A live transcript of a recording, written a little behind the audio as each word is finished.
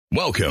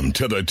Welcome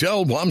to the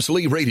Del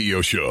Walmsley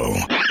Radio Show.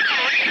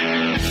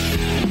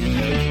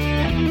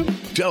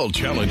 Del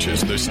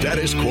challenges the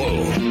status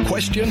quo,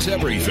 questions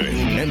everything,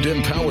 and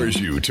empowers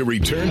you to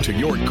return to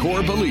your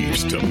core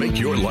beliefs to make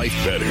your life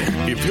better.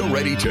 If you're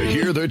ready to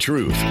hear the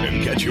truth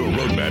and get your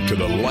roadmap to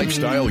the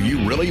lifestyle you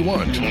really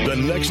want, the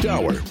next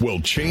hour will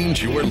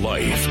change your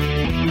life.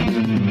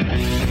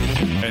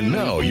 And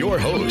now, your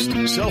host,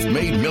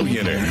 self-made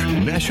millionaire,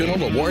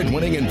 national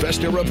award-winning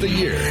investor of the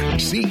year,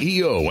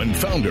 CEO and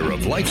founder of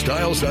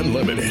Lifestyles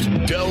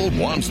Unlimited, Del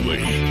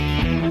Walmsley.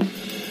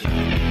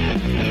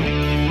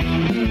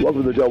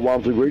 Welcome to the Del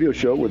Walmsley Radio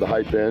Show, where the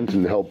hype ends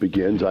and the help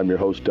begins. I'm your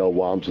host, Del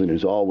Walmsley, and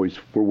as always,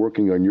 we're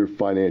working on your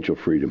financial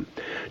freedom.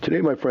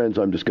 Today, my friends,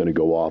 I'm just going to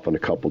go off on a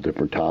couple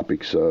different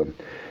topics.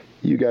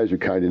 You guys are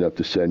kind enough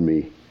to send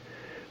me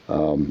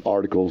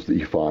articles that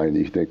you find that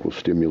you think will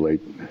stimulate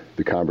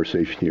the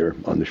conversation here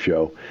on the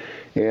show.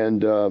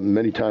 And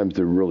many times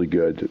they're really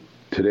good.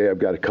 Today I've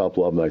got a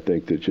couple of them I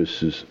think that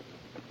just is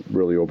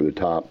really over the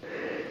top.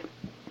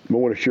 I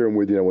want to share them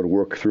with you. I want to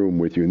work through them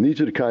with you. And these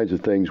are the kinds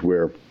of things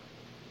where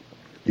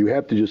you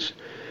have to just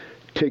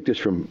take this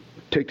for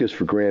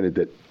granted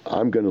that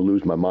I'm going to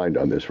lose my mind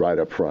on this right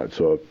up front.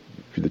 So if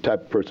you're the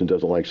type of person who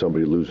doesn't like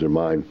somebody to lose their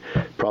mind,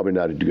 probably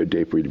not a good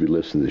day for you to be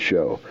listening to the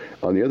show.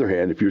 On the other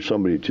hand, if you're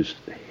somebody who just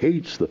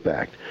hates the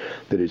fact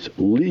that it's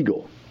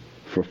legal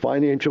for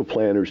financial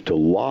planners to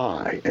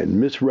lie and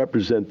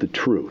misrepresent the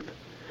truth,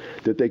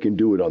 that they can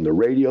do it on the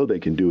radio, they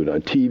can do it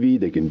on TV,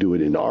 they can do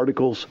it in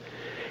articles,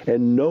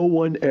 and no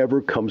one ever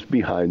comes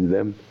behind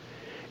them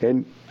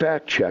and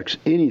fact checks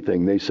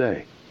anything they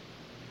say,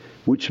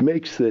 which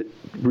makes it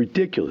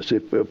ridiculous.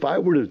 If I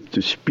were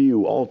to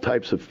spew all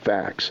types of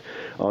facts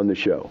on the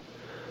show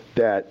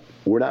that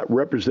were not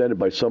represented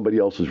by somebody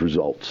else's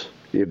results,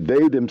 if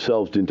they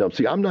themselves didn't tell them.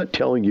 See, I'm not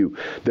telling you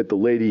that the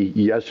lady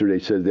yesterday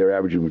said they're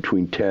averaging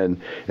between 10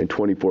 and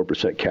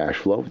 24% cash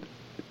flow.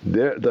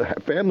 The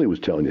family was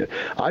telling you.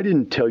 I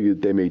didn't tell you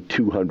that they made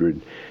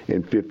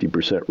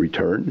 250%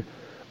 return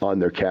on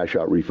their cash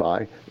out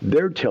refi.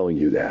 They're telling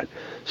you that.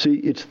 See,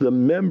 it's the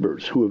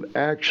members who have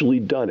actually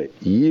done it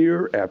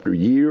year after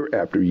year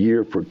after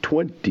year for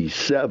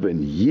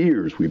 27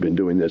 years we've been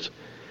doing this,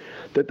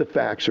 that the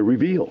facts are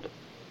revealed.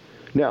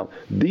 Now,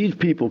 these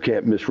people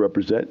can't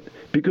misrepresent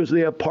because they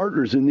have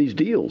partners in these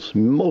deals.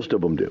 Most of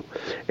them do.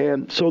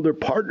 And so their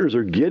partners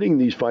are getting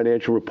these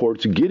financial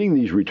reports, getting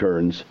these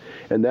returns,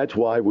 and that's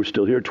why we're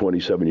still here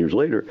 27 years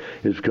later,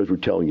 is because we're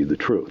telling you the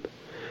truth.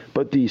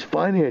 But these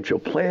financial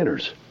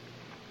planners,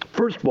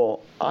 first of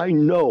all, I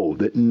know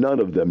that none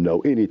of them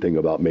know anything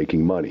about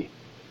making money.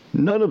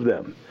 None of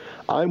them.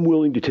 I'm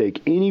willing to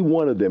take any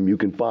one of them you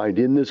can find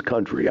in this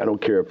country. I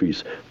don't care if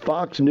he's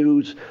Fox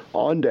News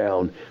on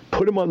down,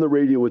 put him on the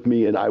radio with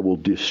me, and I will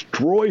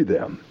destroy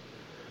them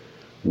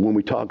when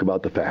we talk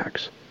about the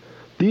facts.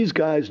 These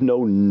guys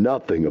know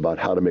nothing about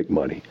how to make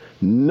money,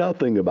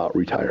 nothing about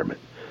retirement,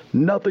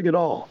 nothing at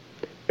all.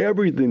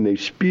 Everything they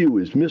spew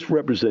is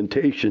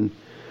misrepresentation,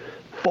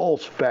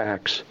 false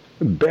facts,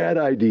 bad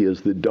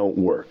ideas that don't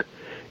work.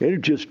 And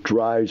it just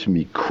drives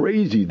me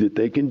crazy that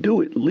they can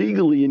do it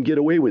legally and get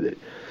away with it.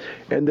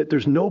 And that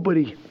there's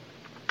nobody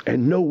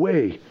and no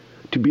way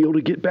to be able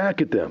to get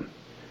back at them.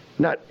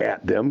 Not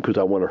at them because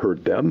I want to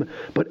hurt them,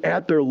 but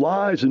at their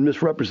lies and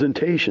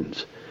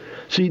misrepresentations.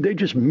 See, they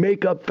just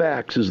make up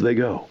facts as they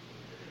go.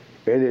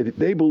 And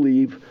they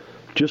believe,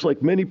 just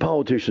like many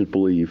politicians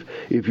believe,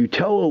 if you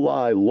tell a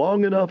lie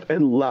long enough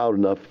and loud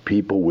enough,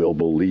 people will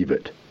believe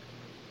it.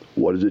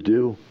 What does it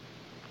do?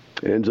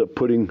 It ends up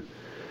putting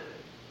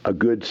a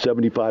good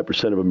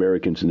 75% of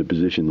Americans in a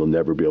position they'll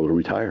never be able to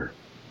retire.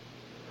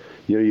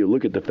 You know, you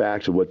look at the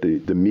facts of what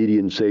the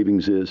median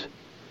savings is,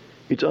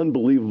 it's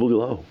unbelievably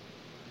low.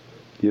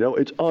 You know,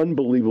 it's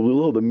unbelievably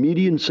low. The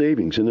median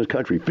savings in this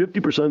country,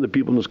 50% of the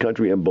people in this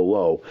country and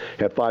below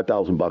have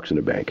 $5,000 in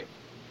the bank.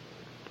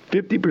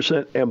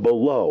 50% and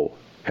below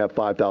have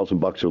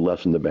 $5,000 or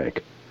less in the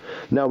bank.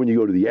 Now, when you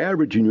go to the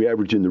average and you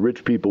average in the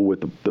rich people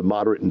with the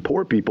moderate and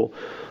poor people,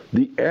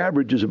 the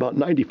average is about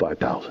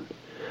 $95,000.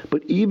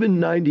 But even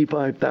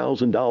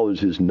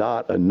 $95,000 is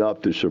not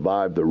enough to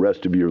survive the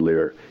rest of your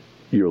life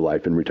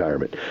in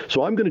retirement.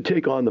 So I'm going to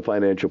take on the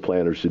financial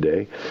planners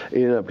today,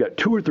 and I've got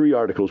 2 or 3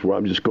 articles where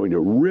I'm just going to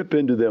rip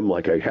into them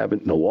like I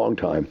haven't in a long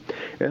time,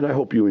 and I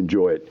hope you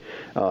enjoy it.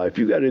 If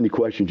you've got any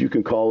questions, you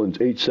can call in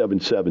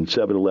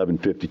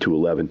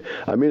 877-711-5211.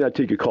 I may not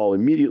take a call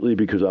immediately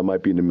because I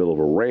might be in the middle of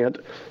a rant,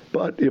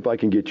 but if I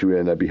can get you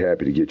in, I'd be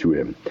happy to get you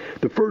in.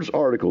 The first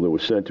article that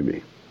was sent to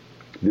me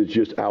that's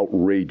just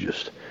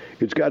outrageous,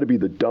 it's got to be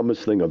the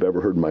dumbest thing I've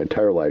ever heard in my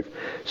entire life,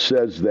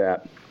 says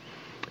that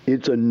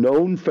it's a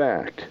known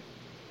fact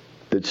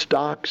that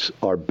stocks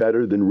are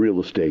better than real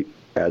estate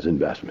as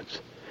investments.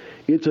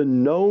 It's a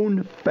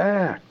known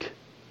fact.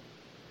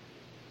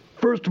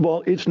 First of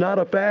all, it's not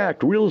a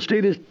fact. Real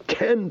estate is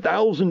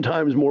 10,000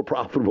 times more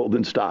profitable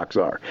than stocks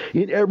are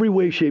in every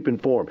way, shape, and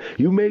form.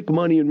 You make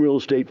money in real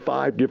estate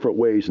 5 different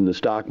ways, in the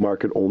stock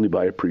market only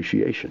by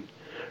appreciation.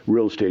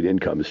 Real estate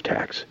income is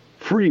tax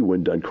tax-free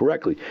when done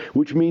correctly,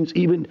 which means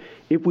even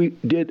if we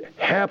did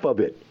half of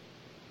it,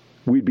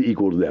 we'd be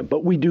equal to them.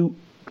 But we do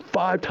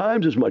 5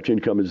 times as much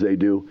income as they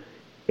do,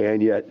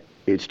 and yet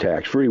it's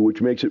tax-free,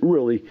 which makes it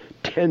really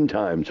 10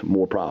 times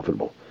more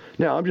profitable.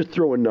 Now, I'm just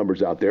throwing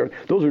numbers out there.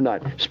 Those are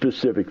not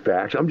specific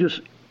facts. I'm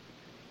just,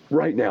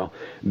 right now,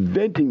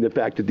 venting the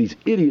fact that these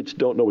idiots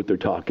don't know what they're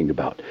talking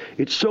about.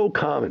 It's so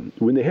common.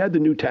 When they had the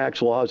new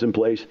tax laws in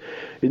place,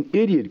 an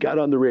idiot got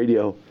on the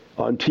radio,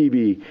 on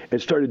TV,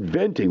 and started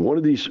venting, one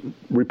of these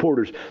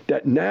reporters,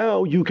 that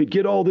now you could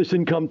get all this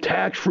income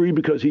tax-free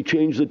because he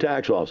changed the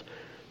tax laws.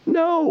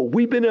 No,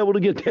 we've been able to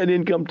get that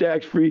income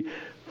tax-free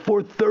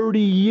for 30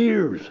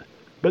 years.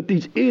 But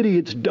these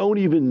idiots don't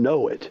even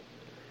know it.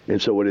 And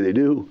so what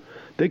do?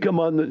 They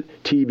come on the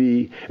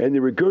TV and they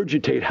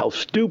regurgitate how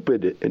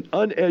stupid and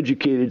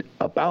uneducated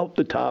about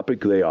the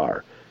topic they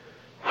are.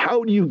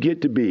 How do you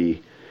get to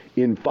be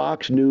in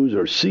Fox News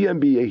or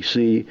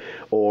CNBC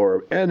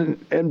or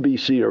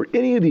NBC or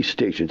any of these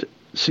stations,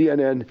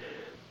 CNN,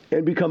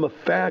 and become a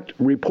fact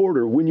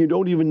reporter when you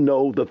don't even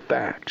know the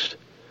facts?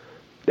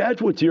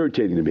 That's what's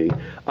irritating to me.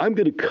 I'm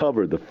going to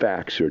cover the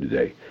facts here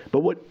today.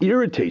 But what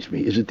irritates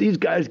me is that these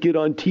guys get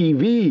on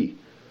TV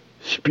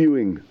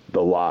spewing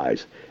the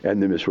lies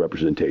and the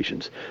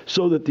misrepresentations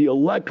so that the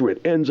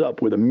electorate ends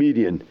up with a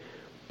median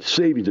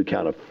savings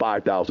account of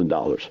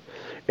 $5,000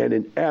 and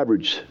an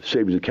average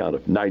savings account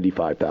of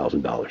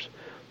 $95,000.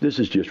 This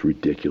is just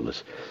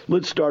ridiculous.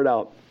 Let's start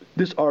out.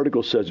 This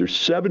article says there's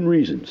 7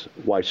 reasons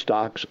why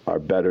stocks are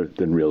better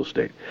than real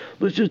estate.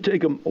 Let's just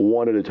take them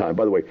one at a time.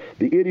 By the way,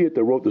 the idiot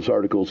that wrote this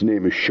article's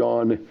name is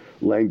Sean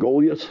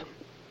Langolius,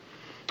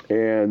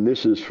 and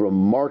this is from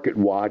Market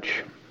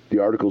Watch. The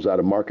article's out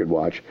of Market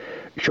Watch.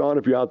 Sean,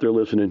 if you're out there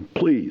listening,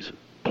 please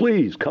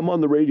come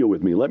on the radio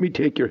with me. Let me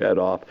take your head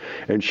off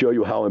and show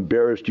you how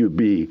embarrassed you'd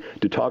be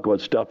to talk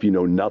about stuff you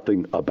know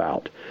nothing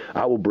about.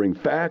 I will bring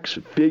facts,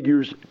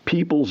 figures,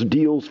 people's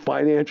deals,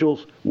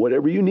 financials,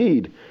 whatever you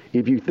need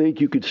if you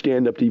think you could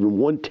stand up to even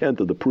 1/10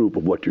 of the proof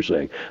of what you're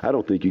saying. I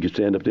don't think you could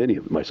stand up to any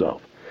of it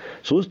myself.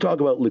 So let's talk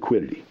about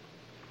liquidity.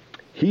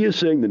 He is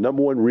saying the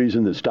number one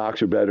reason that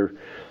stocks are better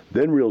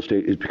than real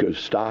estate is because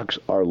stocks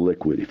are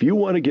liquid. If you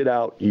want to get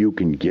out, you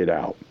can get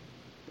out.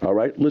 All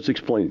right, let's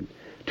explain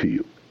to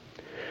you.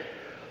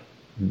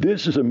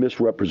 This is a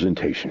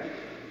misrepresentation.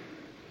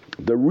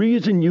 The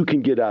reason you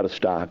can get out of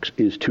stocks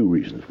is 2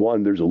 reasons.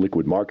 1, there's a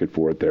liquid market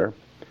for it there.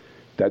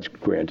 That's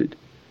granted.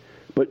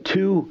 But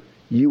 2,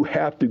 you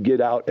have to get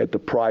out at the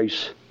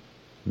price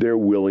they're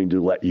willing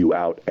to let you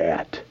out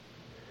at.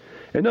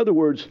 In other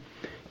words,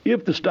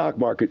 if the stock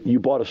market, you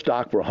bought a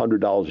stock for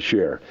 $100 a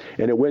share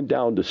and it went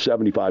down to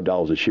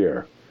 $75 a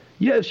share,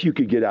 yes, you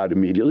could get out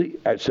immediately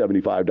at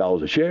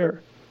 $75 a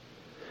share.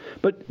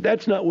 But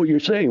that's not what you're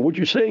saying. What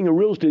you're saying in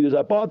real estate is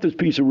I bought this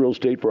piece of real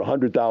estate for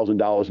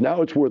 $100,000.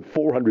 Now it's worth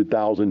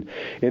 $400,000,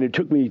 and it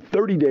took me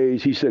 30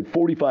 days. He said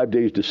 45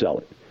 days to sell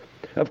it.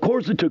 Of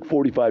course it took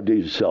 45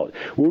 days to sell it.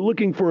 We're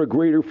looking for a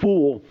greater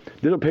fool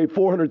that'll pay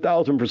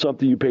 $400,000 for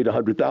something you paid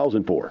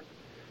 $100,000 for.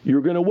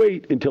 You're going to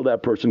wait until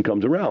that person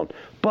comes around.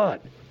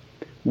 But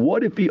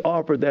what if he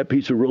offered that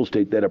piece of real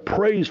estate that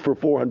appraised for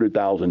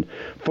 $400,000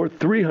 for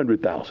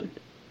 $300,000?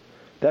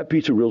 That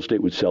piece of real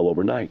estate would sell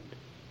overnight,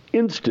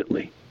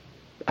 instantly.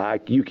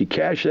 You could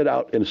cash that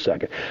out in a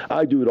second.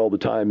 I do it all the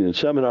time in a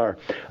seminar.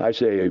 I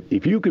say,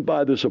 if you could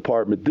buy this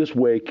apartment this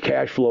way,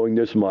 cash flowing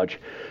this much,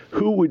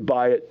 who would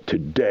buy it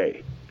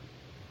today?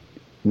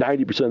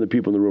 90% of the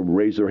people in the room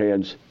raise their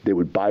hands. They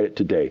would buy it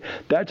today.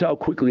 That's how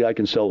quickly I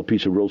can sell a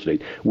piece of real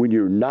estate when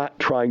you're not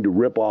trying to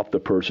rip off the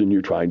person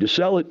you're trying to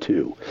sell it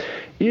to.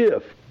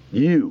 If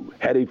you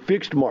had a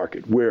fixed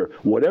market where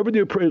whatever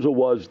the appraisal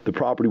was the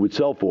property would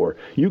sell for,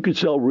 you could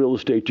sell real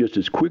estate just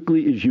as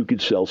quickly as you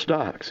could sell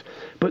stocks.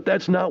 But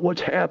that's not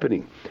what's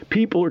happening.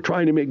 People are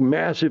trying to make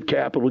massive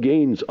capital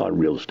gains on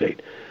real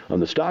estate. On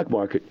the stock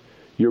market,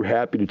 you're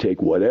happy to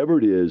take whatever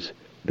it is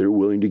they're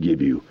willing to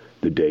give you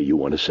the day you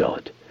want to sell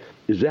it.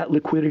 Is that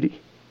liquidity?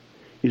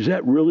 Is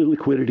that really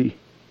liquidity?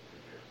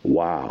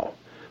 Wow.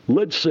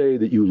 Let's say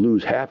that you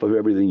lose half of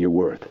everything you're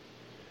worth.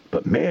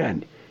 But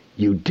man,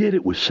 you did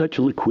it with such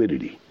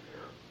liquidity.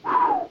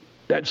 Whew,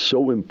 that's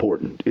so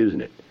important,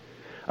 isn't it?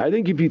 I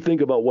think if you think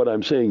about what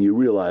I'm saying, you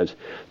realize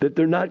that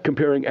they're not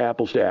comparing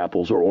apples to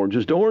apples or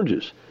oranges to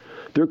oranges.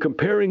 They're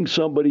comparing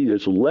somebody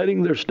that's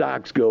letting their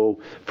stocks go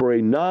for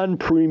a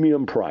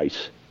non-premium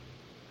price,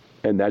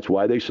 and that's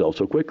why they sell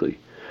so quickly.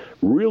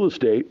 Real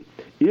estate,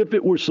 if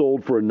it were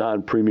sold for a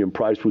non-premium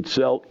price, would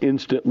sell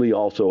instantly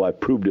also. I've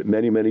proved it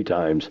many, many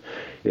times.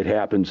 It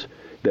happens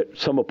that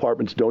some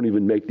apartments don't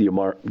even make the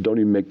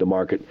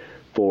market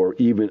for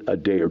even a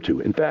day or two.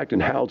 In fact, in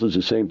houses,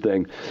 the same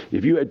thing.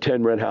 If you had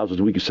 10 rent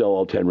houses, we could sell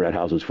all 10 rent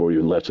houses for you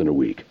in less than a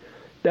week.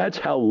 That's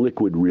how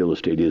liquid real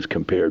estate is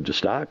compared to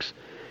stocks.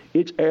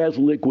 It's as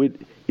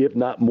liquid, if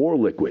not more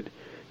liquid,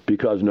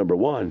 because number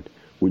one,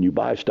 when you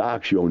buy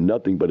stocks, you own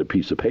nothing but a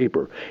piece of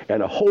paper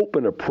and a hope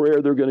and a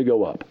prayer they're going to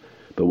go up.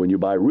 But when you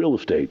buy real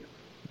estate,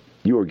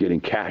 you are getting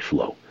cash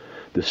flow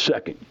the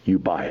second you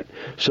buy it.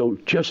 So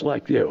just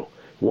like you,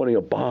 wanting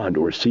a bond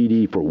or a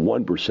CD for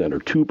 1% or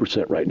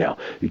 2% right now.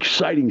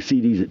 Exciting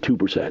CDs at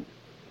 2%.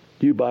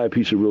 You buy a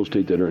piece of real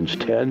estate that earns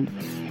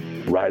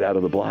 10 right out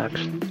of the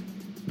blocks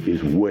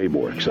is way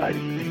more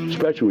exciting,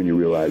 especially when you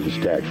realize it's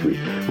tax-free.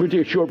 We're going to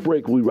take a short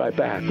break. We'll be right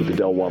back with the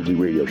Del Walmsley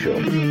Radio Show.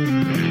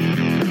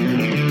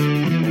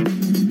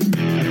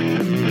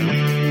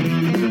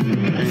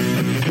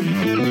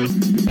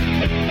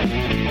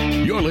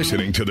 You're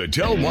listening to the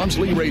Del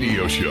Walmsley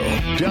Radio Show.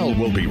 Del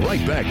will be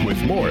right back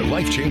with more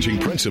life-changing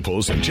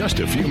principles in just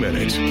a few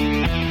minutes.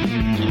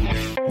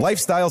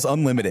 Lifestyles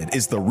Unlimited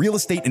is the real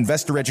estate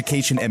investor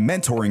education and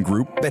mentoring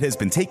group that has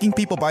been taking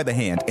people by the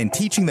hand and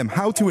teaching them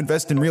how to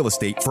invest in real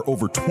estate for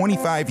over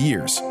 25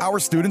 years. Our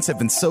students have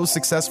been so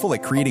successful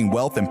at creating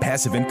wealth and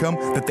passive income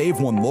that they've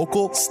won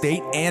local,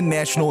 state, and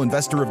national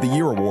Investor of the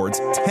Year awards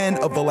 10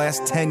 of the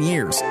last 10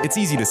 years. It's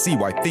easy to see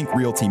why Think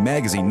Realty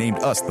magazine named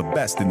us the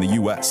best in the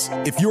U.S.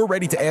 If you're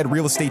ready to add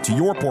real estate to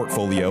your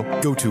portfolio,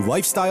 go to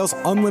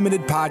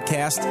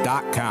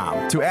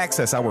lifestylesunlimitedpodcast.com to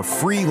access our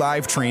free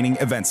live training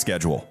event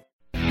schedule.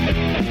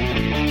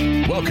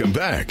 Welcome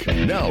back.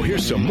 Now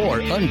here's some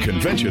more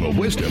unconventional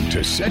wisdom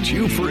to set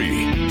you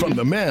free from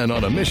the man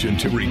on a mission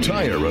to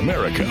retire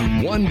America,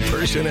 one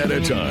person at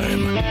a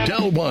time,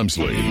 Del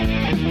Walmsley.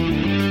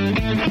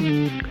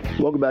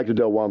 Welcome back to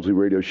Del Walmsley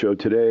Radio Show.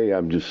 Today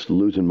I'm just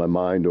losing my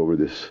mind over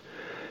this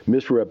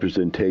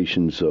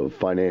misrepresentations of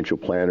financial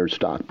planners,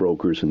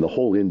 stockbrokers, and the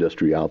whole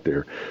industry out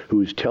there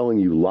who's telling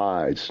you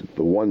lies.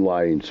 The one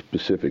lie in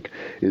specific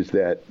is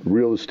that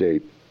real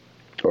estate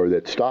or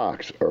that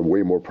stocks are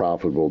way more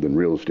profitable than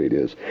real estate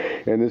is.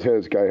 And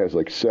this guy has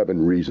like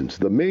 7 reasons.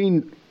 The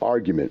main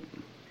argument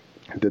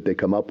that they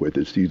come up with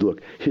is,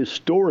 look,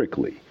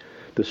 historically,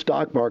 the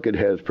stock market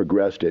has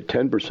progressed at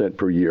 10%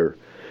 per year,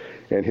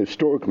 and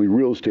historically,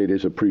 real estate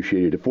has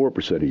appreciated at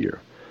 4% a year.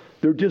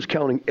 They're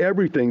discounting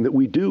everything that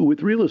we do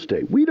with real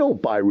estate. We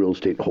don't buy real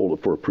estate and hold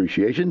it for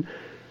appreciation.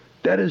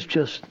 That is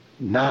just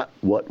not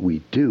what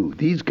we do.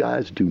 These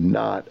guys do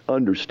not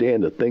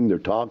understand the thing they're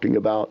talking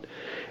about.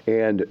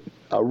 And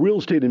a real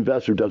estate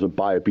investor doesn't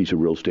buy a piece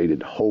of real estate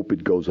and hope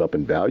it goes up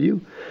in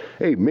value.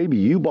 Hey, maybe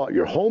you bought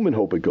your home and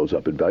hope it goes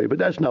up in value, but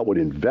that's not what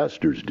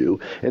investors do.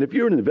 And if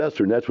you're an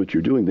investor and that's what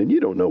you're doing, then you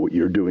don't know what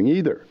you're doing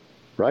either,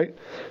 right?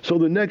 So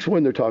the next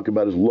one they're talking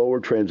about is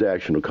lower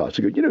transactional costs.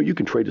 They go, you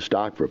can trade a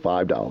stock for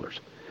 $5.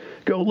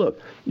 Go,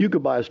 look, you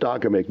could buy a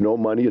stock and make no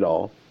money at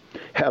all,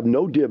 have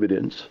no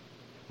dividends,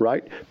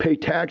 right? Pay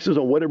taxes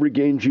on whatever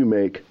gains you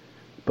make,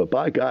 but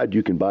by God,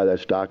 you can buy that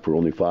stock for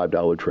only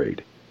 $5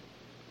 trade.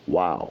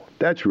 Wow,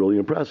 that's really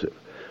impressive.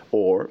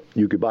 Or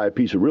you could buy a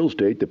piece of real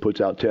estate that puts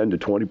out 10 to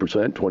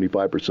 20%,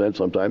 25%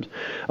 sometimes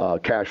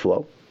cash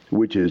flow,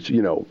 which is,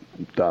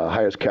 the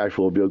highest cash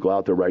flow vehicle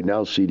out there right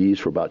now, CDs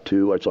for about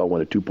 2. I saw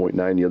one at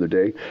 2.9 the other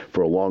day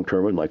for a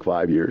long-term one, like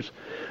 5 years.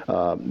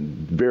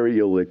 Very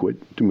illiquid.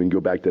 When you go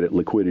back to that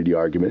liquidity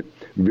argument,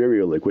 very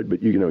illiquid,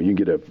 but you can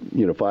get a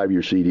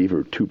 5-year CD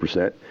for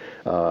 2%,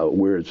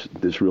 whereas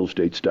this real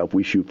estate stuff,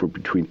 we shoot for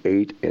between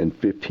 8 and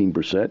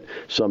 15%.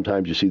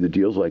 Sometimes you see the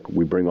deals like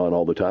we bring on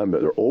all the time,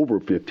 but they're over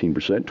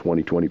 15%,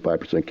 20,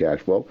 25% cash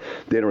flow.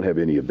 They don't have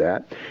any of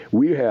that.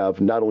 We have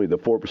not only the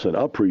 4%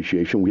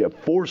 appreciation, we have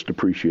forced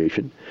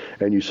appreciation.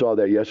 And you saw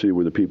that yesterday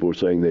where the people were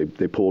saying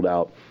they pulled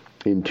out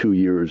in 2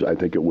 years, I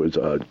think it was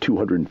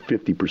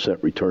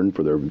 250% return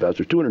for their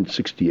investors,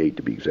 268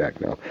 to be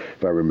exact now,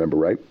 if I remember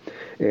right.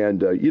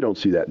 And you don't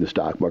see that in the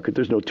stock market.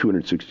 There's no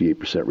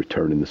 268%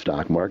 return in the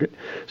stock market.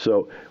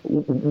 So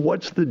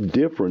what's the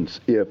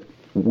difference if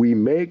we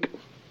make,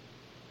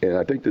 and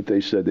I think that they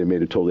said they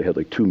made a total, they had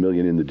like $2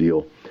 million in the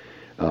deal.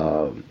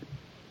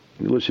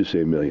 Let's just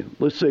say $1 million.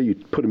 Let's say you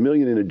put $1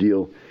 million in a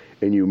deal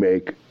and you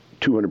make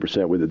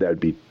 200% with it, that'd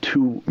be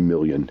 $2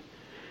 million.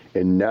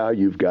 And now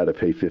you've got to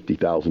pay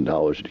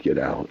 $50,000 to get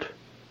out.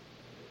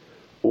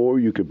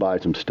 Or you could buy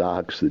some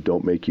stocks that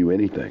don't make you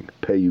anything,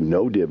 pay you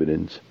no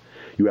dividends.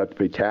 You have to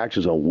pay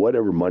taxes on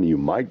whatever money you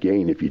might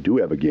gain if you do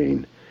have a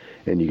gain,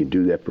 and you can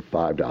do that for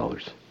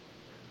 $5.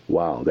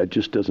 Wow, that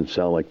just doesn't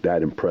sound like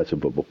that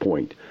impressive of a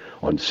point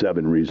on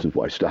 7 reasons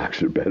why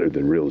stocks are better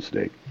than real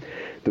estate.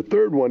 The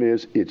third one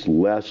is it's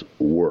less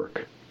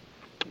work.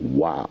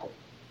 Wow.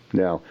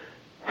 Now,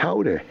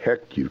 how the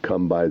heck do you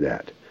come by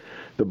that?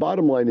 The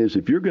bottom line is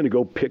if you're going to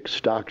go pick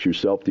stocks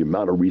yourself, the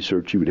amount of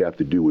research you would have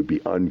to do would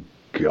be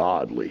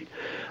ungodly.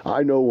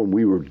 I know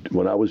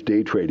when I was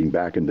day trading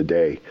back in the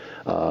day,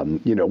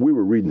 we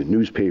were reading the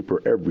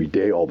newspaper every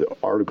day, all the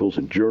articles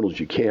and journals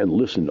you can,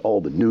 listen to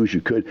all the news you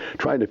could,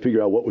 trying to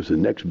figure out what was the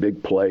next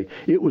big play.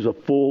 It was a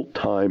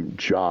full-time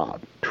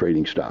job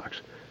trading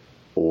stocks.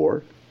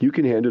 Or you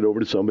can hand it over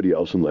to somebody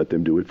else and let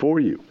them do it for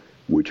you,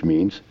 which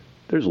means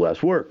there's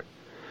less work.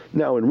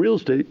 Now, in real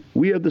estate,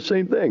 we have the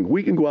same thing.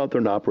 We can go out there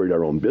and operate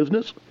our own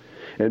business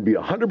and be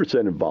 100%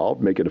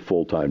 involved, make it a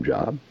full-time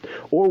job.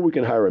 Or we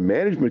can hire a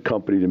management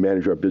company to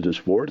manage our business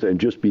for us and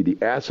just be the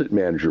asset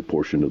manager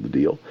portion of the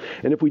deal.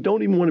 And if we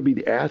don't even want to be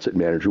the asset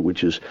manager,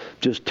 which is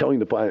just telling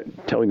the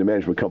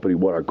management company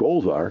what our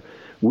goals are,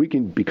 we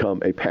can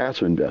become a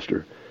passive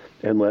investor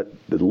and let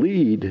the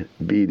lead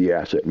be the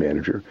asset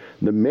manager.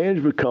 The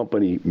management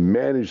company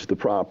manage the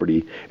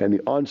property, and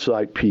the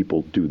on-site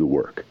people do the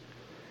work.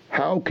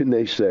 How can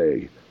they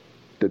say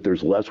that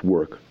there's less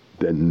work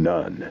than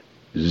none?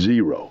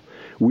 Zero.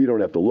 We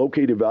don't have to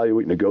locate,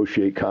 evaluate,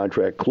 negotiate,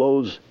 contract,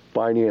 close,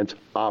 finance,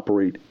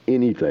 operate,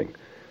 anything.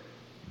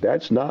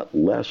 That's not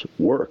less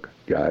work,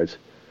 guys.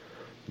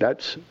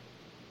 That's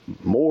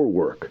more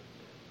work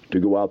to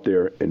go out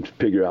there and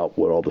figure out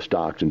what all the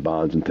stocks and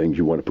bonds and things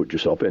you want to put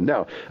yourself in.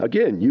 Now,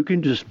 again, you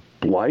can just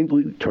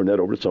blindly turn that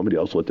over to somebody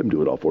else, let them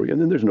do it all for you,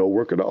 and then there's no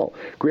work at all.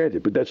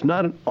 Granted, but that's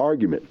not an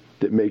argument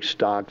that makes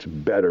stocks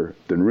better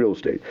than real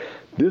estate.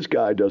 This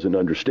guy doesn't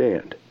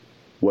understand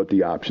what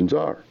the options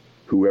are,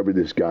 whoever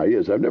this guy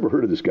is. I've never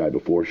heard of this guy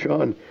before.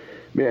 Sean,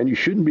 man, you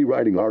shouldn't be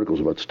writing articles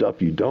about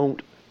stuff you don't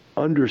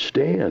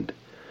understand.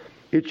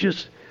 It's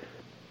just,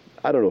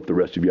 I don't know if the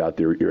rest of you out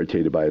there are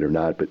irritated by it or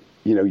not, but,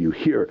 you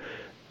hear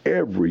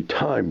every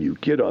time you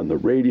get on the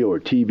radio or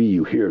TV,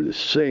 you hear the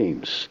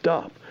same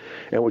stuff.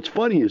 And what's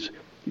funny is,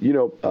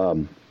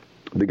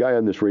 the guy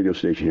on this radio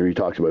station here, he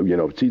talks about,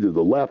 it's either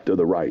the left or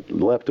the right,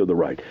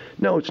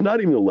 No, it's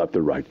not even the left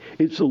or right.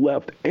 It's the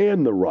left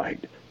and the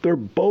right. They're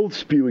both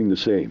spewing the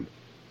same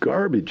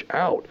garbage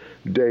out,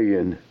 day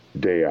in,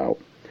 day out.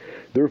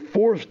 Their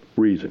fourth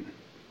reason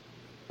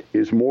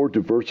is more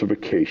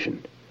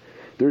diversification.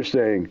 They're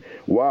saying,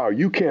 wow,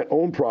 you can't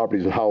own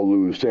properties in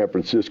Honolulu, San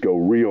Francisco,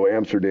 Rio,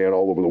 Amsterdam,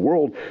 all over the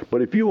world,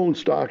 but if you own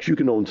stocks, you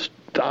can own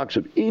stocks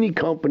of any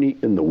company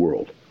in the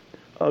world.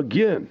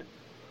 Again,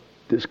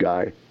 this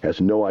guy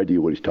has no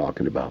idea what he's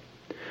talking about.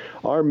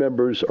 Our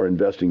members are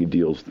investing in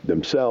deals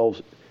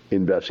themselves,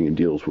 investing in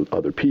deals with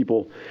other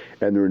people,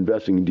 and they're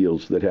investing in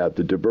deals that have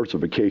the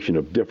diversification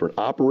of different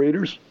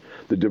operators,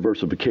 the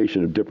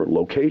diversification of different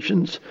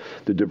locations,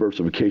 the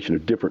diversification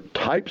of different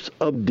types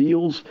of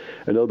deals.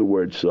 In other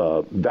words,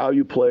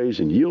 value plays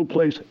and yield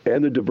plays,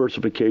 and the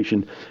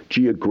diversification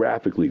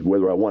geographically,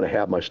 whether I want to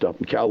have my stuff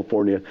in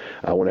California,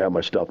 I want to have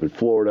my stuff in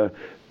Florida,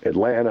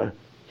 Atlanta,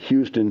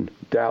 Houston,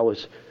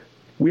 Dallas.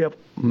 We have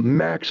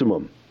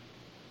maximum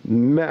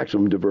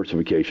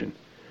diversification.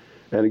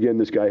 And again,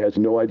 this guy has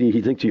no idea.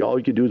 He thinks all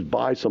you can do is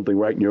buy something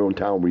right in your own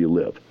town where you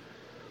live.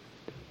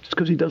 It's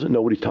because he doesn't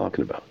know what he's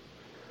talking about.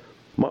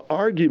 My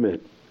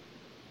argument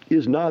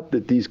is not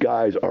that these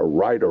guys are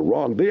right or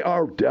wrong. They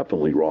are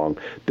definitely wrong.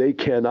 They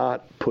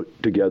cannot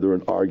put together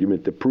an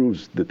argument that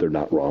proves that they're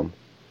not wrong,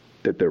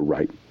 that they're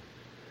right.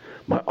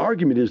 My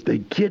argument is they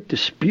get to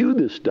spew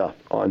this stuff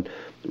on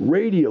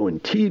radio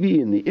and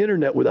TV and the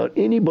internet without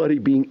anybody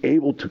being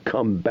able to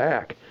come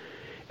back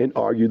and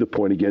argue the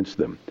point against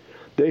them.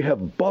 They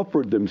have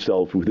buffered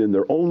themselves within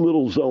their own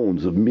little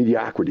zones of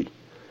mediocrity.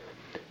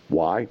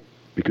 Why?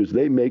 Because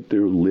they make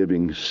their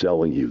living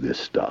selling you this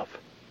stuff.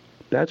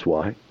 That's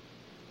why.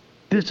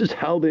 This is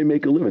how they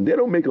make a living. They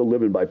don't make a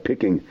living by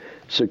picking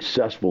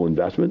successful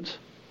investments.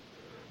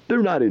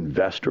 They're not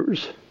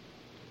investors.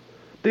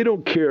 They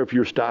don't care if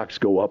your stocks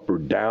go up or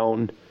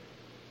down.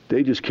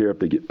 They just care if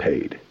they get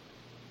paid.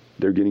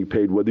 They're getting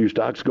paid whether your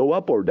stocks go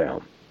up or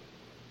down.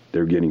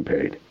 They're getting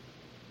paid.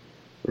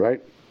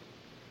 Right?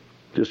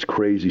 Just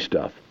crazy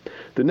stuff.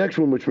 The next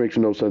one, which makes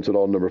no sense at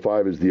all, number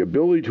 5, is the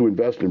ability to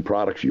invest in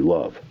products you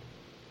love.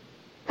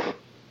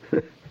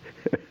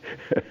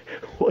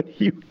 What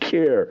do you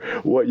care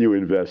what you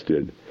invest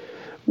in?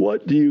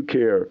 What do you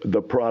care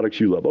the products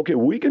you love? Okay,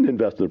 we can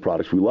invest in the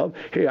products we love.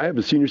 Hey, I have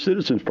a senior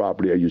citizens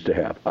property I used to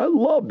have. I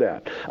love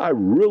that. I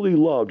really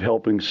loved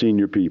helping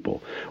senior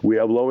people. We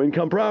have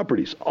low-income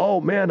properties.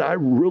 Oh, man, I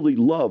really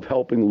love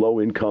helping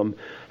low-income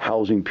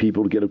housing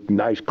people to get a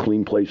nice,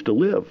 clean place to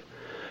live.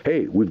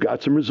 Hey, we've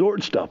got some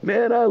resort stuff.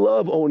 Man, I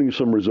love owning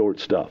some resort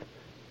stuff.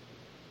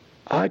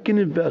 I can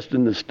invest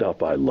in the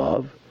stuff I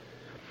love.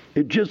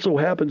 It just so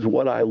happens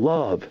what I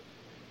love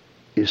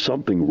is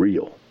something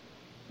real.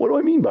 What do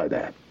I mean by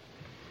that?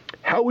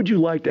 How would you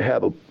like to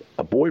have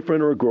a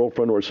boyfriend or a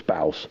girlfriend or a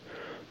spouse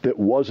that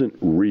wasn't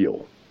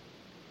real?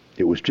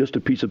 It was just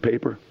a piece of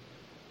paper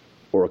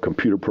or a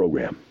computer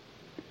program.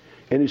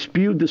 And it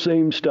spewed the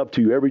same stuff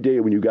to you every day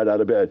when you got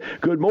out of bed.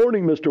 Good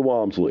morning, Mr.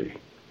 Walmsley.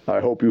 I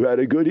hope you had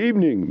a good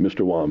evening,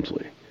 Mr.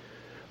 Walmsley.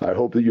 I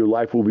hope that your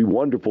life will be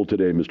wonderful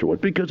today, Mr.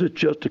 Walmsley, because it's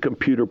just a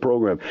computer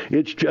program.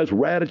 It's just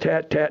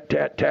rat-a-tat, tat,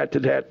 tat, tat,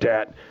 tat, tat,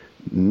 tat.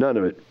 None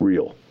of it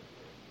real.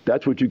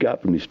 That's what you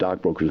got from these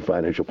stockbrokers and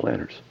financial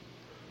planners.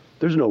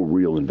 There's no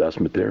real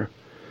investment there.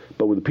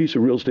 But with a piece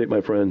of real estate,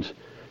 my friends,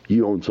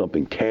 you own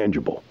something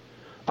tangible.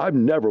 I've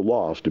never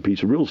lost a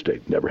piece of real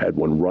estate. Never had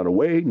one run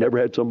away. Never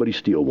had somebody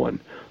steal one.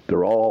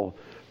 They're all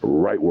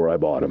right where I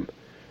bought them.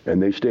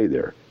 And they stay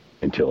there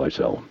until I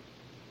sell them.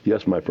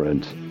 Yes, my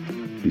friends,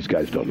 these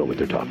guys don't know what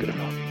they're talking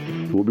about.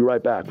 We'll be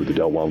right back with the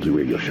Del Walmsley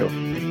Radio Show.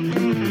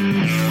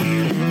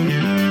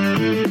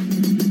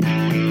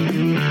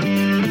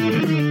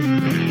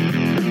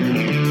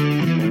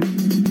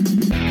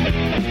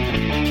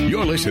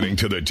 You're listening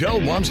to the Del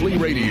Walmsley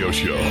Radio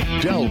Show.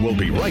 Del will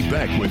be right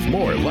back with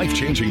more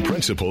life-changing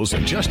principles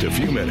in just a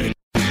few minutes.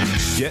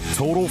 Get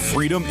total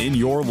freedom in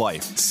your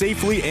life,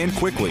 safely and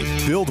quickly.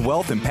 Build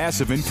wealth and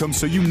passive income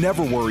so you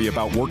never worry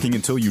about working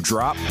until you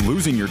drop,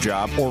 losing your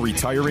job, or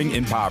retiring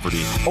in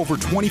poverty. Over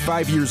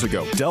 25 years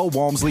ago, Del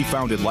Walmsley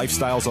founded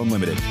Lifestyles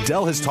Unlimited.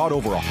 Del has taught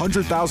over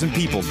 100,000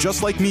 people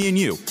just like me and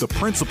you the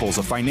principles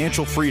of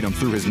financial freedom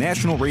through his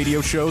national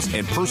radio shows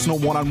and personal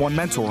one-on-one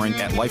mentoring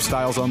at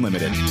Lifestyles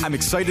Unlimited. I'm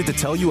excited to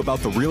tell you about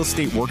the real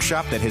estate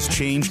workshop that has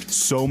changed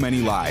so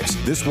many lives.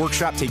 This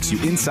workshop takes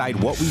you inside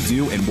what we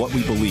do and what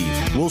we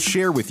believe. We'll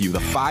share with you the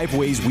 5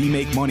 ways we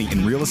make money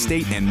in real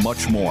estate and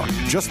much more.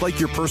 Just like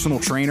your personal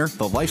trainer,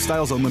 the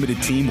Lifestyles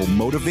Unlimited team will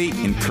motivate,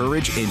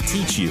 encourage, and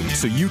teach you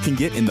so you can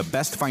get in the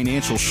best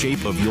financial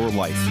shape of your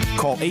life.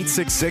 Call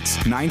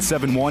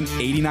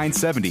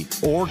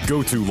 866-971-8970 or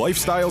go to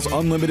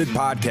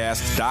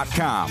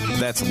lifestylesunlimitedpodcast.com.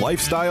 That's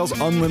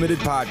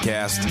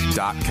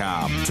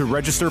lifestylesunlimitedpodcast.com to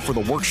register for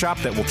the workshop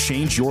that will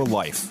change your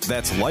life.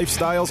 That's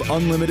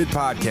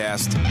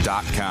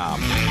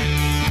lifestylesunlimitedpodcast.com.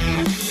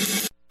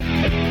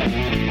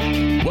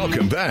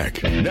 Welcome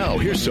back. Now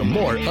here's some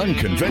more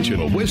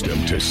unconventional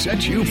wisdom to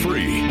set you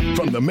free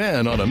from the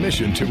man on a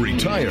mission to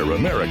retire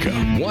America,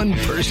 one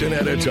person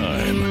at a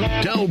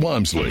time, Del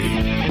Walmsley.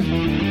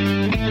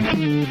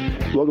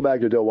 Welcome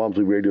back to Del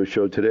Walmsley Radio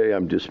Show. Today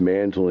I'm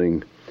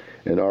dismantling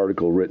an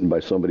article written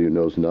by somebody who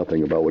knows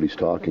nothing about what he's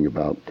talking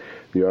about.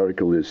 The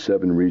article is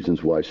 7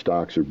 Reasons Why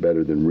Stocks Are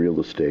Better Than Real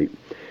Estate.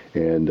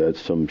 And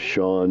it's some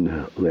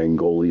Sean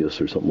Langolius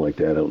or something like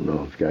that. I don't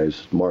know.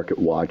 Guy's Market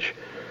Watch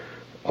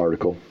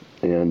article.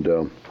 And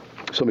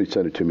somebody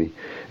sent it to me.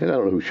 And I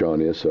don't know who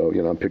Sean is, so,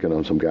 I'm picking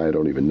on some guy I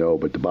don't even know.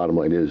 But the bottom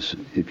line is,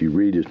 if you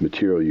read his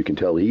material, you can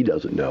tell he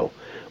doesn't know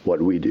what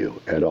we do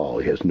at all.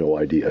 He has no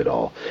idea at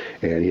all.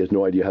 And he has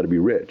no idea how to be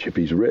rich. If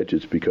he's rich,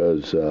 it's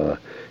because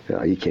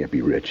he can't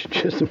be rich.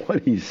 Just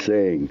what he's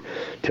saying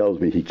tells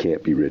me he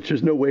can't be rich.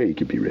 There's no way he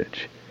could be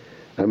rich.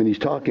 I mean, he's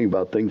talking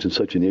about things in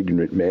such an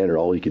ignorant manner.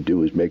 All he can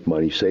do is make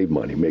money, save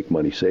money, make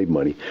money, save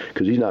money,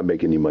 because he's not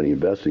making any money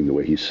investing the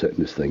way he's setting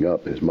this thing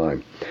up in his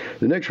mind.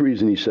 The next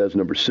reason he says,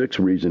 number 6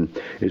 reason,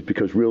 is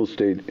because real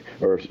estate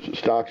or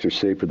stocks are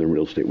safer than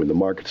real estate. When the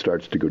market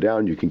starts to go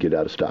down, you can get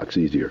out of stocks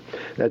easier.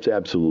 That's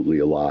absolutely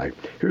a lie.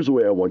 Here's the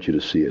way I want you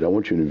to see it. I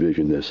want you to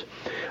envision this.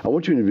 I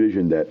want you to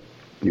envision that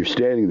you're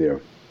standing there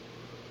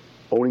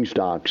owning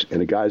stocks,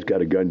 and a guy's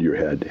got a gun to your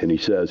head, and he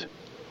says,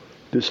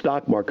 this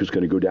stock market is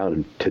going to go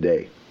down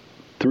today,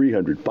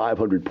 300,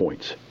 500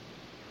 points.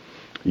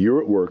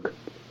 You're at work.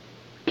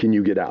 Can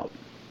you get out?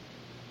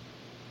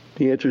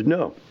 The answer is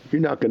no.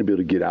 You're not going to be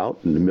able to get out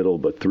in the middle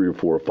of a 300 or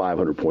 400 or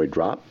 500 point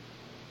drop.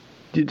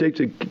 You take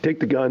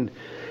the gun,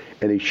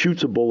 and he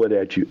shoots a bullet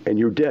at you, and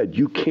you're dead.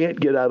 You can't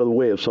get out of the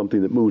way of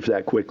something that moves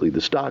that quickly.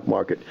 The stock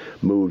market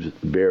moves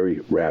very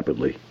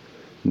rapidly.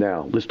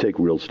 Now, let's take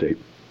real estate.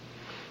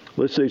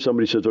 Let's say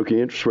somebody says, okay,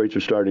 interest rates are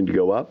starting to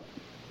go up.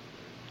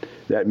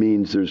 That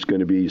means there's going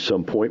to be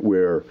some point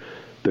where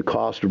the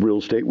cost of real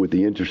estate with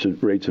the interest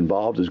rates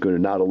involved is going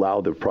to not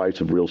allow the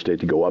price of real estate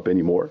to go up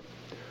anymore.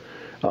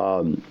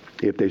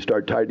 If they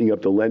start tightening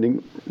up the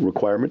lending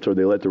requirements, or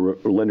they let the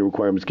lending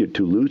requirements get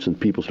too loose and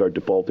people start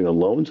defaulting on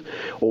loans,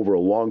 over a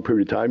long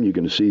period of time, you're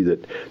going to see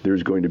that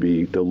there's going to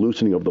be the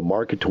loosening of the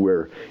market to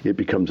where it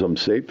becomes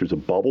unsafe. There's a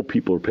bubble.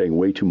 People are paying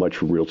way too much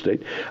for real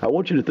estate. I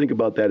want you to think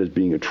about that as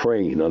being a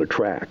train on a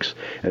tracks.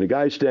 And a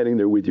guy's standing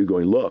there with you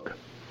going, look,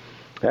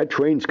 that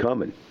train's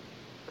coming,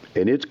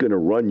 and it's going to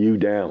run you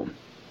down.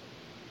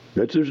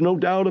 There's no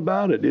doubt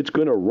about it. It's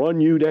going to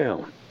run you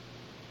down.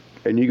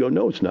 And you go,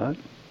 no, it's not.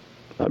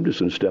 I'm just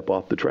going to step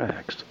off the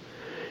tracks.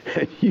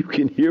 And you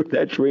can hear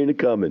that train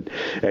a-coming,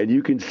 and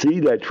you can see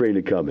that train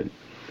a-coming.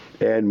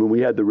 And when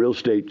we had the real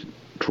estate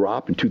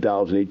drop in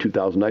 2008,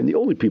 2009, the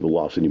only people who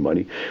lost any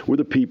money were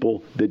the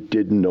people that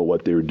didn't know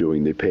what they were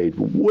doing. They paid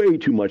way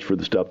too much for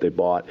the stuff they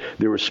bought.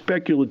 There were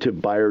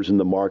speculative buyers in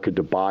the market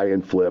to buy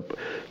and flip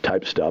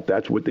type stuff.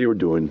 That's what they were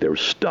doing. They were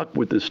stuck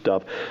with this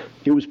stuff.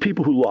 It was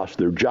people who lost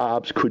their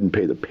jobs, couldn't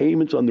pay the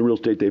payments on the real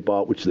estate they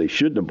bought, which they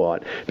shouldn't have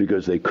bought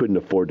because they couldn't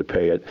afford to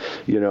pay it.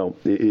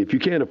 If you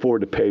can't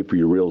afford to pay for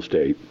your real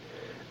estate,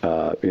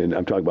 and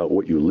I'm talking about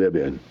what you live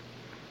in,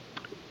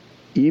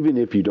 even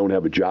if you don't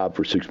have a job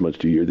for 6 months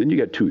to a year, then you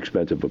got too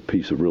expensive a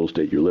piece of real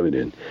estate you're living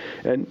in.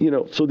 And,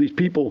 so these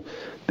people,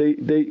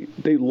 they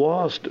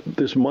lost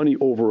this money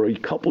over a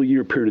couple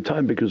year period of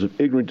time because of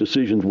ignorant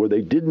decisions where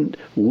they didn't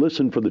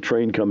listen for the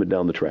train coming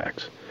down the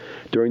tracks.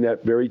 During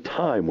that very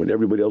time when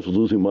everybody else was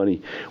losing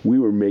money, we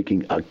were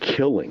making a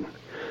killing.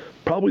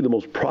 Probably the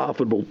most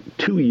profitable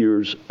 2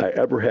 years I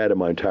ever had in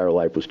my entire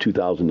life was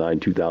 2009,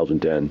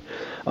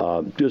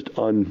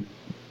 2010.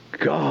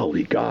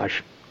 Golly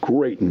gosh,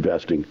 great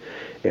investing.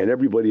 And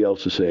everybody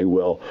else is saying,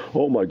 well,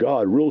 oh my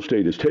God, real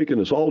estate has taken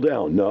us all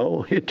down.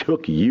 No, it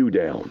took you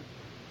down,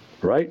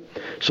 right?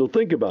 So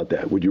think about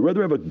that. Would you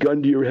rather have a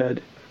gun to your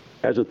head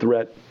as a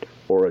threat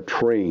or a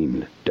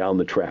train down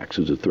the tracks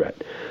as a threat?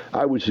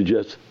 I would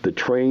suggest the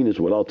train is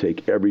what I'll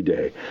take every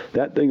day.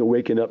 That thing of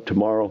waking up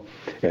tomorrow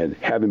and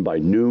having by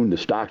noon the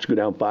stocks go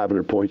down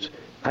 500 points,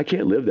 I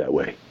can't live that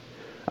way.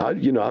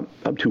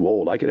 I'm too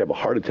old. I could have a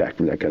heart attack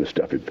from that kind of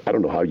stuff. I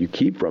don't know how you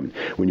keep from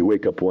it when you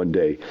wake up one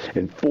day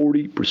and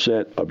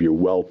 40% of your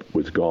wealth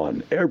was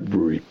gone.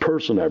 Every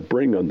person I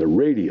bring on the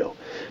radio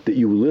that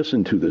you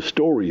listen to, the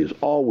story is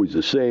always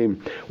the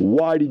same.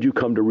 Why did you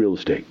come to real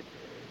estate?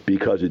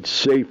 Because it's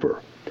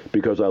safer.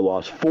 Because I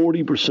lost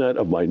 40%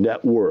 of my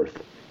net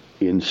worth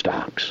in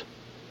stocks.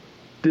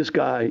 This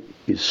guy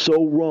is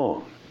so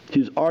wrong.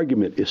 His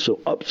argument is so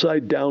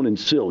upside down and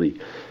silly.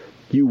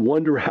 You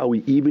wonder how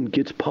he even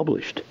gets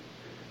published.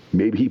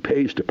 Maybe he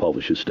pays to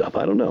publish his stuff.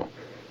 I don't know.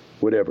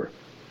 Whatever.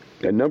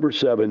 And number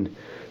 7,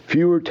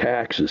 fewer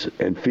taxes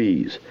and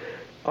fees.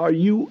 Are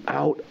you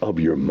out of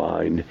your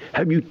mind?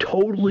 Have you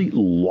totally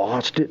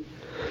lost it?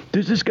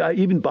 Does this guy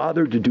even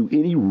bother to do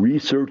any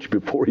research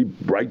before he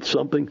writes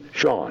something?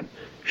 Sean,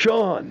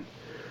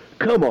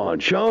 come on,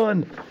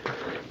 Sean.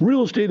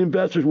 Real estate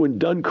investors, when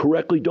done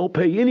correctly, don't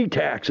pay any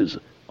taxes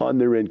on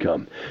their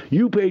income.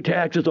 You pay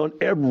taxes on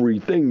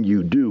everything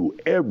you do.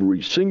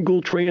 Every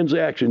single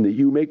transaction that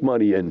you make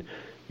money in,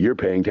 you're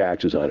paying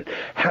taxes on it.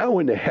 How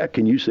in the heck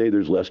can you say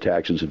there's less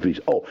taxes and fees?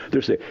 Oh,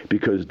 they're saying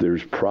because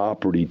there's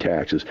property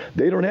taxes.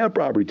 They don't have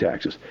property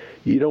taxes.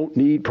 You don't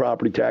need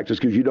property taxes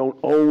because you don't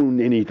own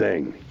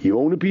anything. You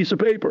own a piece of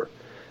paper,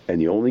 and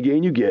the only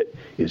gain you get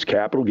is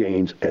capital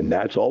gains, and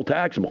that's all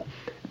taxable.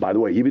 By the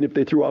way, even if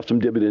they threw off some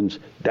dividends,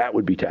 that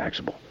would be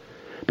taxable.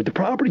 But the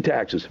property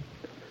taxes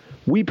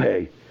we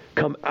pay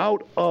come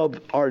out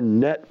of our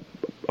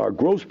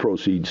gross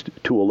proceeds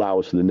to allow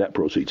us the net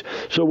proceeds.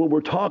 So when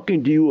we're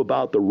talking to you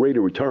about the rate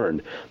of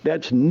return,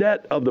 that's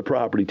net of the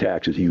property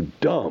taxes, you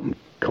dumb,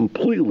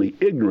 completely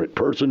ignorant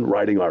person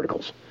writing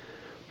articles.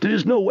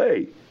 There's no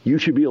way you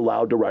should be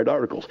allowed to write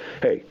articles.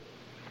 Hey,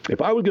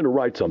 if I was going to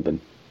write something,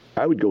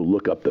 I would go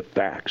look up the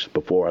facts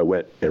before I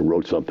went and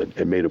wrote something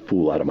and made a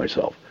fool out of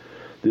myself.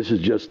 This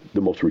is just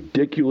the most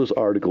ridiculous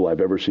article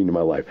I've ever seen in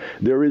my life.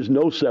 There is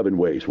no 7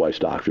 ways why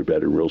stocks are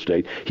better than real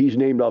estate. He's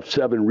named off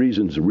 7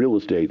 reasons real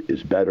estate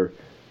is better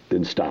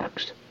than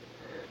stocks.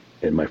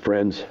 And my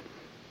friends,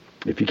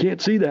 if you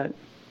can't see that,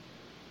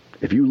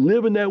 if you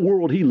live in that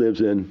world he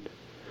lives in,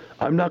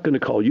 I'm not going to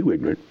call you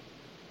ignorant.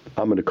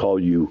 I'm going to call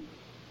you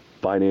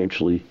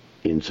financially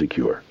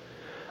insecure.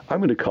 I'm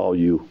going to call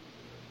you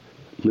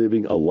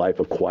living a life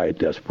of quiet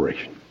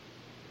desperation.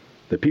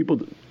 The people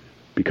that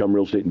become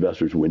real estate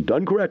investors, when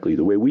done correctly,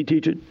 the way we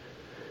teach it,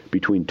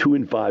 between 2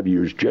 and 5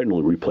 years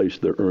generally replace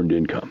their earned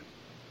income.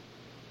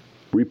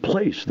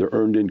 Replace their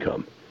earned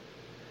income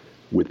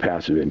with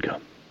passive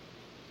income.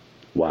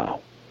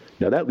 Wow.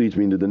 Now that leads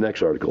me into the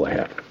next article I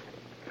have.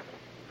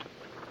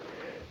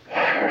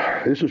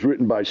 This was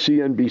written by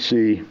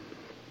CNBC.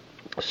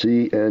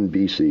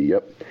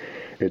 Yep.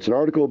 It's an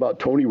article about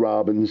Tony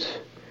Robbins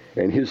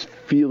and his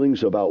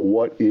feelings about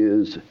what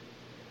is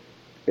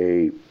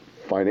a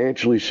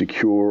financially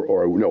secure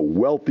or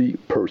wealthy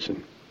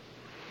person.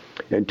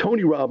 And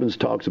Tony Robbins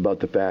talks about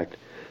the fact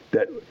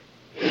that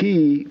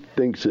he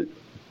thinks that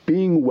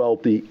being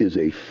wealthy is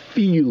a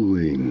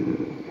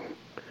feeling.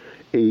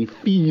 A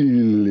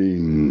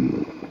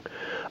feeling.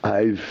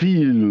 I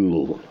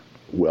feel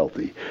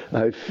wealthy.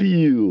 I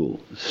feel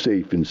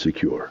safe and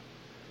secure.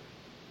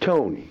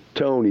 Tony,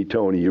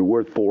 you're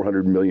worth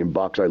 $400 million.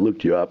 I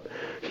looked you up.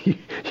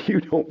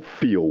 You don't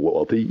feel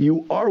wealthy.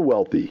 You are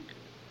wealthy.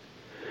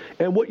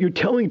 And what you're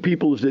telling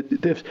people is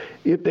that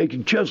if they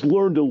could just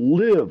learn to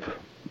live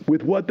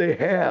with what they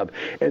have,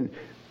 and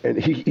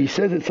he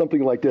says it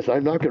something like this.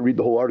 I'm not going to read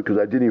the whole article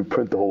because I didn't even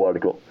print the whole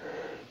article.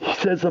 He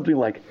says something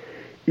like,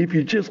 if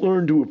you just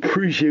learn to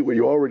appreciate what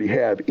you already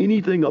have,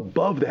 anything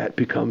above that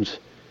becomes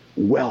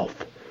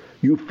wealth.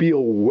 You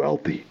feel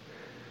wealthy.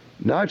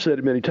 Now, I've said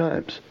it many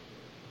times.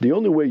 The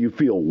only way you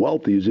feel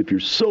wealthy is if you're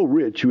so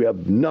rich you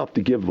have enough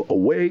to give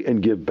away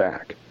and give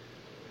back.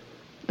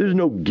 There's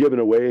no giving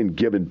away and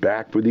giving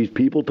back for these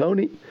people,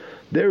 Tony.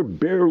 They're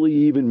barely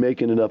even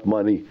making enough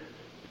money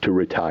to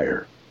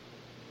retire.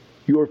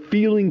 Your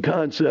feeling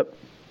concept,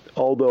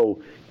 although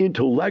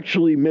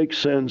intellectually makes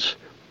sense,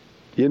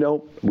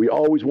 we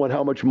always want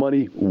how much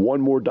money,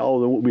 one more dollar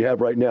than what we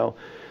have right now,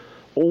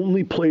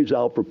 only plays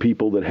out for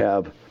people that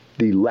have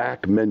the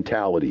lack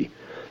mentality,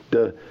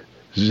 the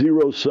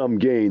zero-sum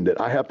gain, that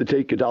I have to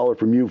take $1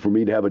 from you for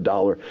me to have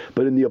 $1.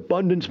 But in the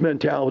abundance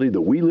mentality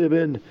that we live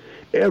in,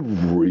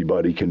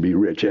 everybody can be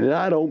rich. And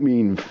I don't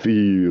mean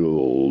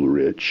feel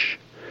rich.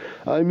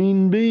 I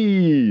mean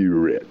be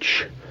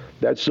rich.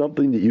 That's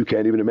something that you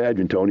can't even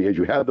imagine, Tony, as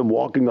you have them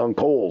walking on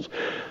coals.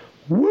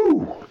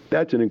 Woo!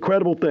 That's an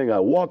incredible thing. I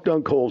walked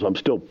on coals. I'm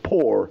still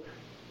poor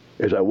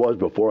as I was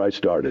before I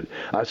started.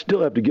 I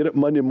still have to get up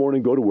Monday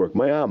morning, go to work.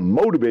 I'm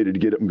motivated to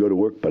get up and go to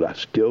work, but I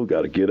still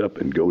got to get up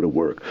and go to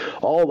work.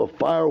 All the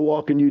fire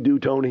walking you do,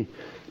 Tony,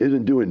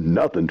 isn't doing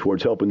nothing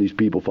towards helping these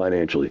people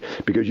financially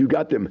because you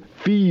got them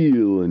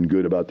feeling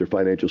good about their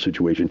financial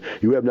situation.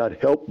 You have not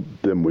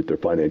helped them with their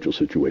financial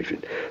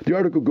situation. The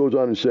article goes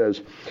on and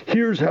says,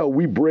 here's how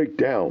we break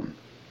down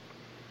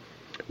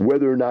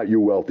whether or not you're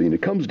wealthy. And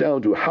it comes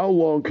down to how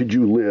long could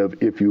you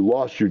live if you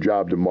lost your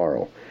job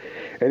tomorrow.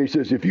 And he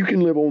says, if you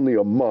can live only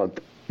a month,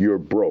 you're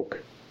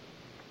broke.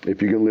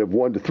 If you can live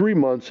 1 to 3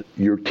 months,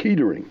 you're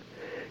teetering.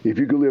 If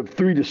you can live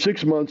 3 to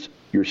 6 months,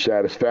 you're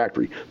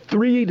satisfactory.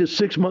 3 to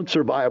 6 months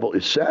survival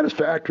is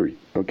satisfactory,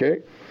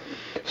 okay?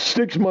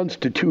 6 months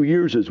to 2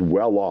 years is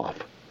well off.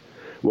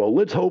 Well,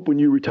 let's hope when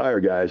you retire,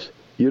 guys,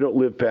 you don't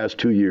live past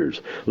 2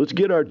 years. Let's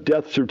get our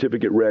death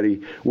certificate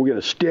ready. We're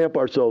going to stamp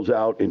ourselves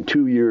out in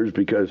 2 years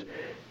because,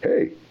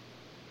 hey,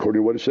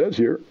 according to what it says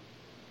here,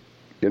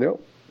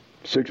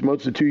 6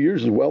 months to 2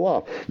 years is well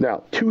off.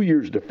 Now, 2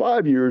 years to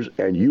 5 years,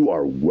 and you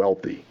are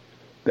wealthy.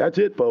 That's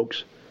it,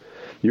 folks.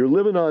 You're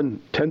living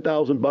on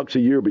 $10,000 a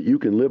year, but you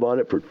can live on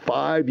it for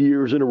 5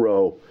 years in a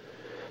row,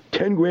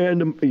 10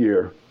 grand a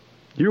year.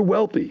 You're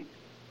wealthy.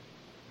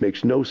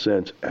 Makes no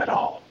sense at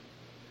all.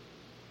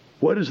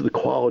 What is the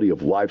quality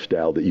of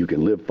lifestyle that you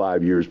can live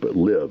 5 years but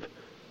live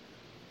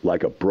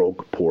like a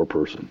broke, poor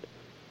person?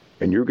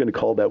 And you're going to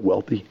call that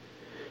wealthy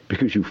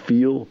because you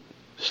feel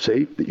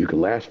safe that you can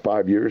last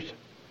 5 years?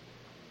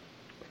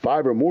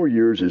 5 or more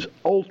years is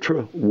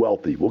ultra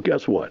wealthy. Well,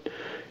 guess what?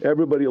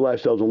 Everybody at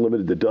Lifestyles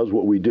Unlimited that does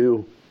what we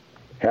do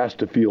has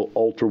to feel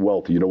ultra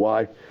wealthy. You know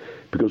why?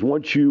 Because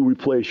once you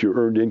replace your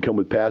earned income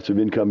with passive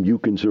income, you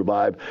can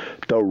survive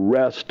the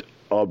rest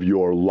of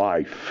your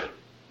life.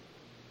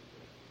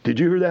 Did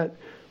you hear that?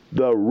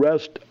 The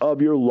rest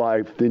of your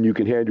life, then you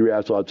can hand your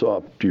assets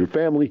off to your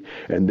family,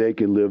 and they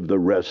can live the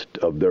rest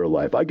of their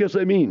life. I guess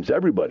that means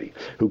everybody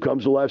who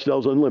comes to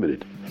Lifestyles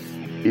Unlimited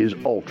is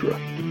ultra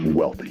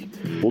wealthy.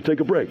 We'll take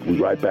a break. We'll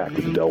be right back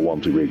with the Del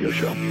Walmsley Radio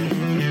Show.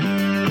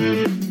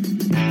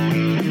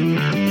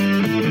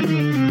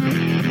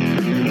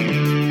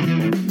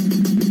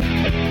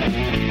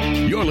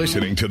 You're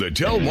listening to the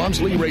Del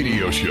Walmsley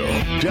Radio Show.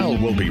 Del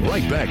will be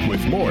right back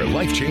with more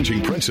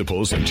life-changing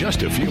principles in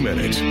just a few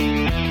minutes.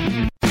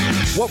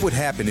 What would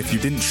happen if you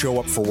didn't show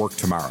up for work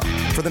tomorrow?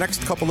 For the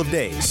next couple of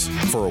days?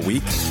 For a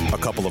week? A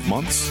couple of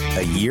months?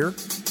 A year?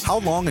 How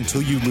long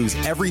until you lose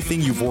everything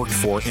you've worked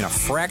for in a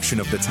fraction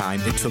of the time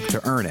it took to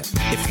earn it?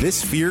 If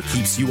this fear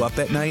keeps you up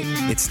at night,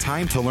 it's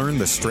time to learn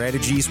the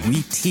strategies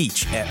we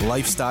teach at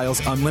Lifestyles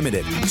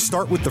Unlimited.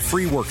 Start with the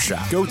free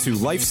workshop. Go to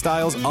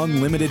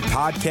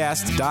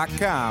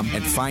lifestylesunlimitedpodcast.com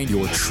and find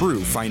your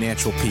true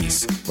financial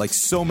peace, like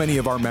so many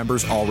of our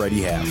members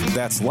already have.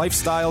 That's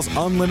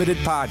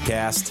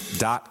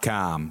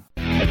lifestylesunlimitedpodcast.com.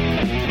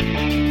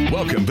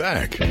 Welcome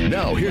back.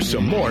 Now here's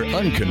some more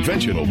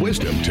unconventional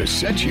wisdom to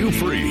set you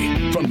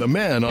free from the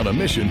man on a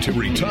mission to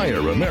retire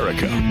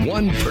America,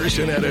 one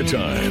person at a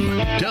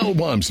time, Del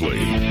Walmsley.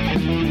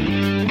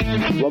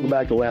 Welcome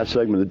back to the last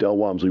segment of the Del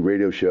Walmsley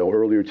Radio Show.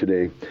 Earlier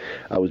today,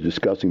 I was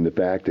discussing the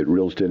fact that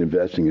real estate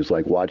investing is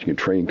like watching a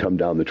train come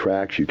down the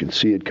tracks. You can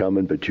see it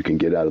coming, but you can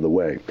get out of the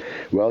way.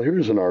 Well,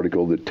 here's an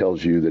article that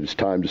tells you that it's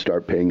time to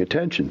start paying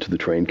attention to the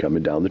train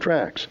coming down the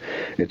tracks.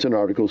 It's an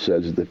article that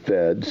says the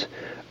Fed's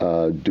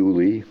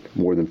Dooley,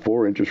 more than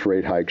 4 interest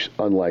rate hikes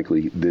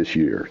unlikely this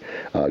year.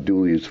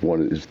 Dooley is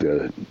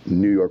the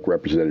New York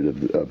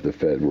representative of the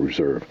Federal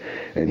Reserve.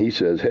 And he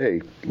says,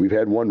 hey, we've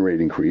had 1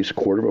 rate increase,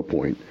 1/4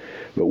 point,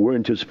 but we're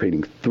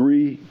anticipating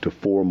 3 to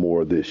 4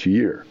 more this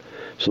year.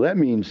 So that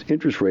means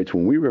interest rates,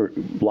 when we were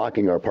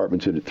locking our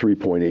apartments in at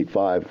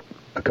 3.85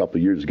 a couple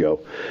of years ago,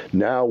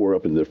 now we're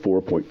up in the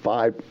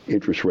 4.5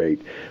 interest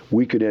rate.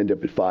 We could end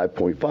up at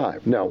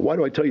 5.5. Now, why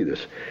do I tell you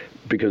this?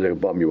 Because it'll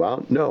bum you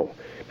out? No.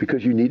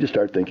 Because you need to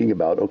start thinking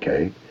about,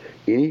 okay,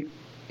 any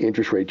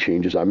interest rate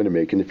changes I'm going to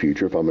make in the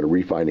future, if I'm going to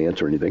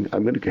refinance or anything,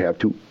 I'm going to have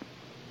to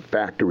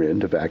factor in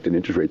the fact that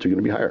interest rates are going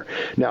to be higher.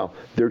 Now,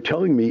 they're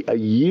telling me a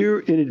year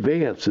in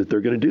advance that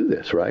they're going to do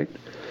this, right?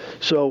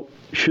 So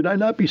should I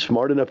not be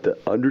smart enough to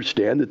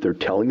understand that they're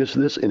telling us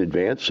this in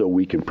advance so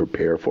we can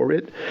prepare for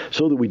it,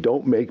 so that we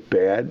don't make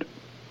bad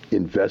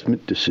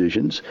investment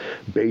decisions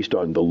based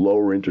on the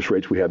lower interest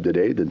rates we have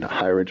today than the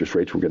higher interest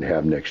rates we're going to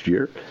have next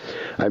year?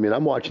 I mean,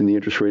 I'm watching the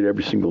interest rate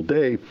every single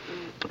day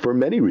for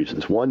many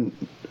reasons. One,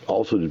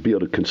 also to be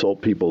able to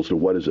consult people as to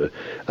what is a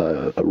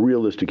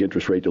realistic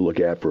interest rate to look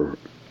at for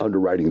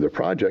underwriting their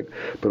project,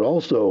 but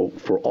also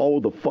for all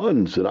of the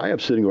funds that I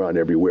have sitting around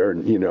everywhere,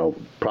 and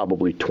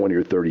probably 20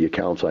 or 30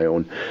 accounts I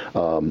own,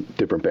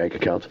 different bank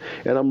accounts,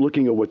 and I'm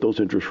looking at what those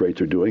interest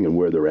rates are doing and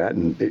where they're at,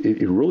 and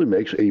it really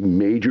makes a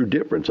major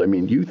difference. I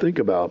mean, you think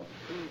about,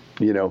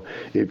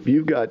 if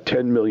you've got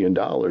 $10 million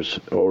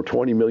or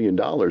 $20 million,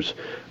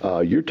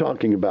 you're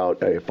talking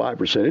about a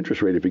 5%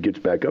 interest rate. If it gets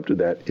back up to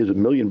that, is $1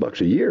 million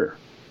a year.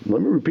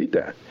 Let me repeat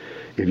that.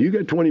 If you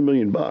got $20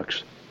 million,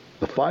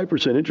 the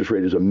 5% interest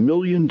rate is $1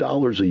 million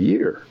a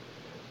year.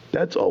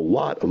 That's a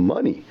lot of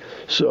money.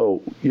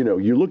 So,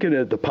 you're looking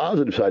at the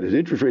positive side. As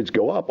interest rates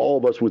go up, all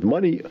of us with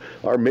money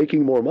are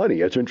making more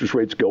money. As interest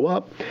rates go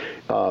up,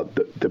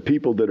 the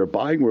people that are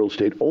buying real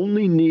estate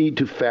only need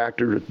to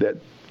factor that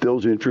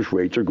those interest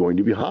rates are going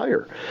to be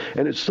higher.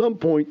 And at some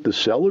point, the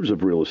sellers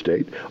of real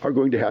estate are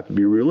going to have to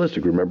be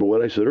realistic. Remember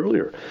what I said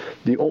earlier.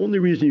 The only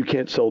reason you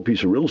can't sell a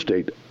piece of real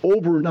estate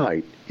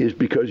overnight is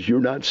because you're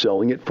not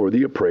selling it for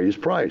the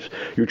appraised price.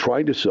 You're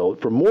trying to sell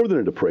it for more than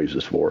it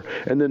appraises for,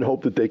 and then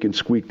hope that they can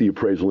squeak the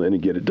appraisal in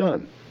and get it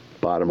done.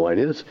 Bottom line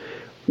is,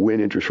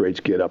 when interest rates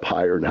get up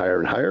higher and higher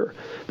and higher,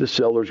 the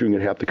sellers are going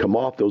to have to come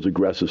off those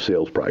aggressive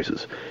sales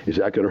prices. Is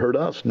that going to hurt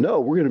us? No,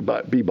 we're going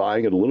to be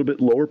buying at a little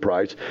bit lower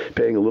price,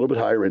 paying a little bit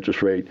higher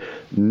interest rate.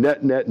 Net,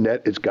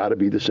 it's got to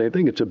be the same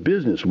thing. It's a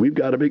business. We've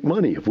got to make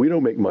money. If we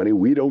don't make money,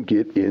 we don't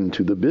get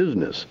into the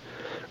business,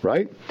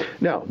 right?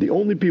 Now, the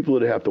only people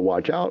that have to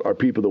watch out are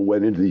people that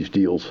went into these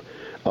deals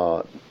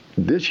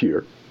this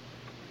year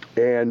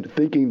and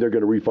thinking they're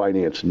going to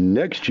refinance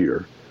next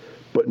year,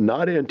 but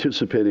not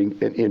anticipating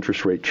an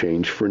interest rate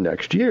change for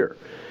next year.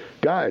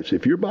 Guys,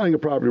 if you're buying a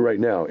property right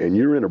now and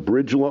you're in a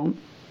bridge loan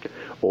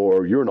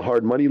or you're in a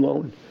hard money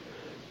loan,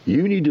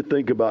 you need to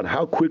think about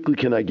how quickly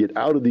can I get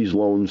out of these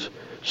loans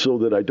so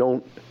that I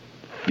don't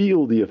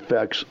feel the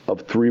effects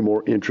of 3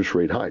 more interest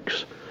rate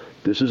hikes.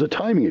 This is a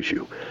timing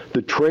issue.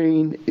 The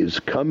train is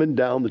coming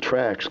down the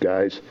tracks,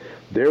 guys.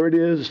 There it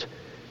is.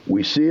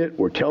 We see it.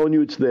 We're telling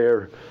you it's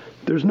there.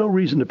 There's no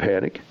reason to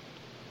panic.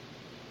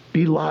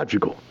 Be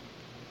logical.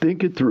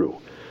 Think it through.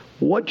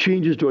 What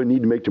changes do I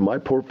need to make to my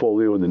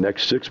portfolio in the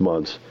next 6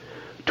 months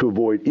to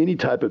avoid any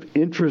type of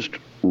interest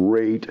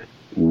rate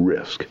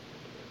risk?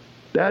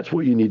 That's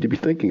what you need to be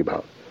thinking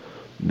about.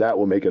 That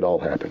will make it all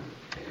happen.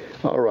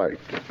 All right.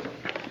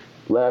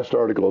 Last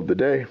article of the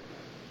day.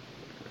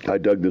 I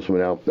dug this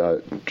one out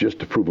just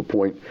to prove a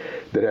point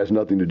that has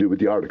nothing to do with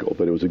the article,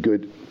 but it was a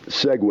good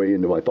segue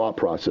into my thought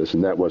process,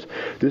 and that was,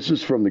 this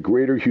is from the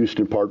Greater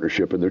Houston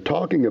Partnership, and they're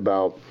talking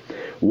about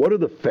what are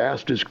the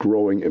fastest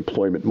growing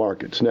employment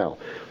markets. Now,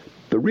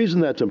 the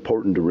reason that's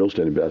important to real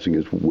estate investing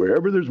is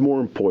wherever there's more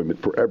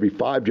employment, for every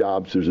 5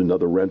 jobs, there's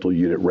another rental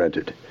unit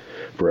rented.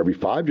 For every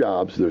 5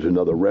 jobs, there's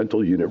another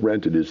rental unit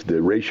rented is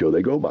the ratio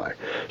they go by.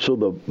 So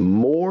the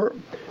more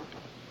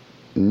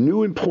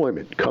new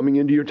employment coming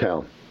into your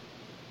town,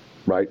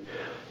 right,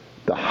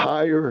 the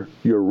higher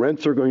your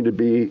rents are going to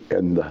be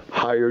and the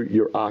higher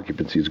your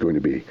occupancy is going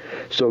to be.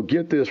 So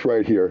get this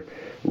right here,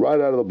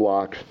 right out of the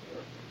blocks.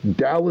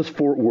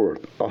 Dallas-Fort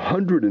Worth,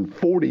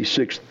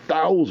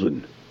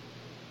 146,000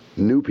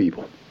 new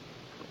people.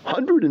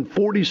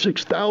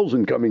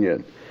 146,000 coming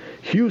in.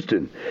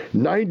 Houston,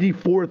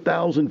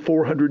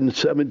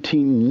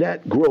 94,417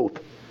 net growth.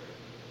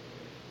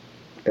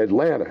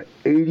 Atlanta,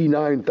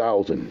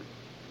 89,000.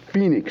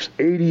 Phoenix,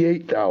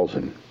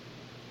 88,000.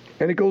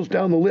 And it goes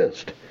down the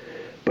list.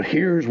 But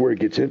here's where it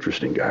gets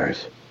interesting,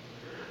 guys.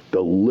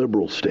 The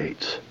liberal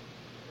states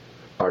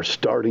are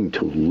starting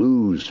to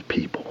lose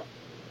people.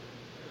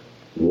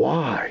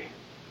 Why?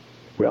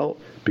 Well,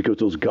 because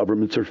those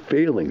governments are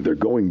failing. They're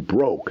going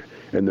broke,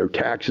 and their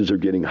taxes are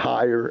getting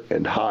higher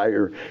and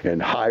higher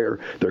and higher.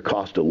 Their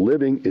cost of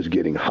living is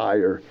getting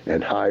higher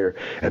and higher,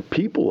 and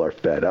people are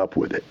fed up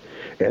with it.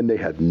 And they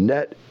have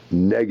net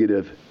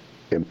negative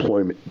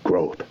employment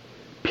growth.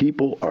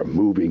 People are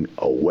moving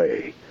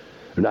away.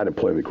 Not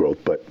employment growth,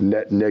 but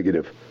net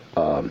negative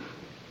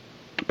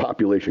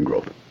population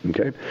growth,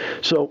 okay?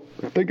 So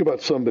think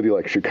about somebody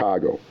like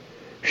Chicago.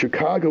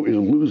 Chicago is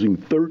losing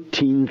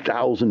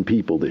 13,000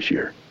 people this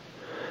year.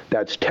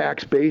 That's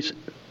tax base,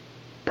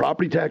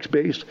 property tax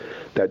base,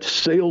 that's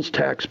sales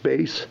tax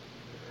base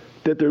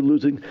that they're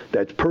losing,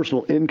 that's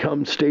personal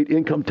income, state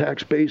income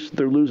tax base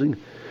they're losing.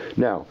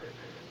 Now,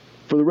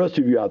 for the rest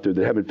of you out there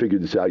that haven't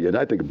figured this out yet, and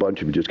I think a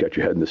bunch of you just got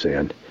your head in the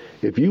sand,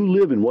 if you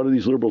live in one of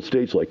these liberal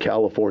states like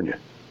California,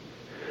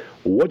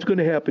 what's going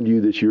to happen to you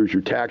this year is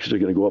your taxes are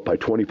going to go up by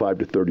 25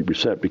 to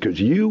 30%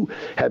 because you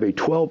have a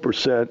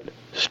 12%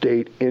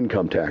 state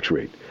income tax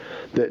rate.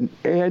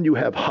 And you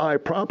have high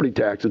property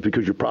taxes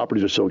because your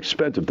properties are so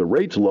expensive. The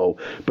rate's low,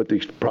 but the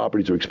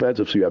properties are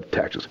expensive, so you have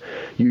taxes.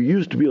 You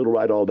used to be able to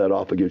write all that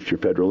off against your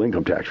federal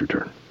income tax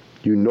return.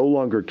 You no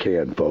longer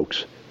can,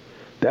 folks.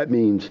 That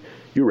means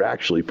you're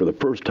actually, for the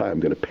first time,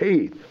 going to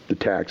pay the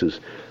taxes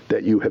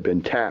that you have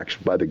been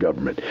taxed by the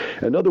government.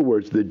 In other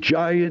words, the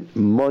giant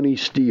money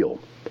steal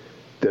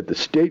that the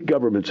state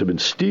governments have been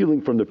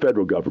stealing from the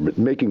federal government,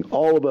 making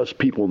all of us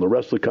people in the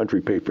rest of the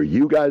country pay for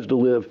you guys to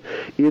live,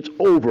 it's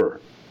over.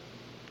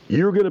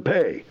 You're going to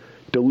pay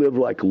to live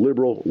like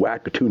liberal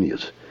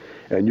wackatoonias.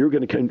 And you're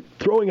going to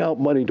throwing out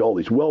money to all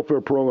these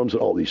welfare programs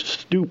and all these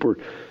super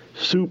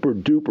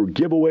duper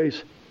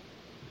giveaways,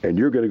 and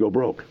you're going to go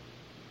broke.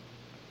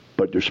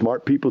 But there's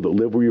smart people that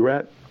live where you're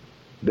at,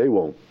 they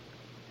won't.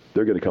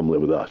 They're going to come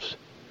live with us.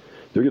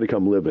 They're going to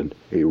come live in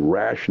a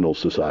rational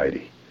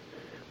society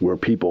where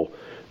people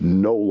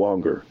no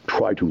longer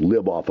try to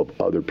live off of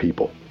other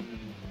people.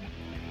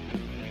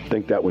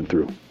 Think that one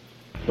through.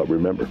 But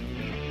remember,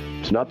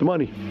 it's not the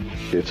money,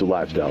 it's the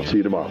lifestyle. See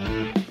you tomorrow.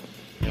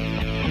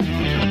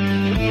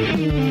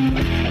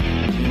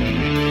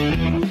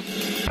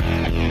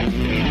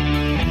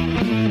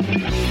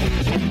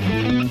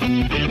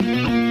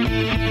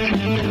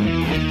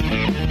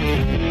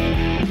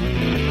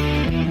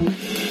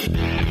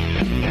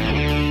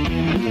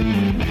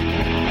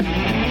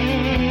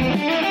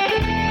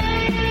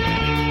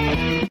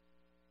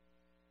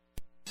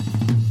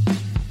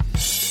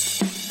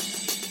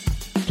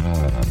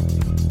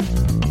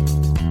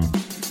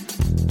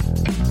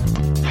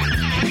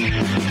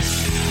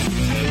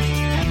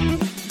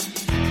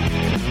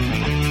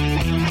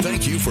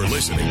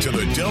 listening to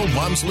the Del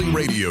Walmsley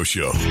Radio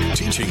Show,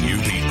 teaching you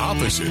the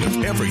opposite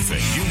of everything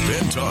you've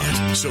been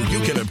taught so you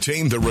can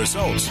obtain the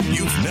results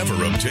you've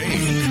never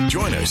obtained.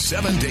 Join us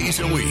 7 days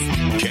a week.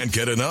 Can't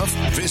get enough?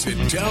 Visit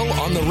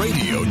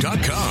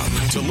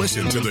DelOnTheRadio.com to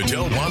listen to the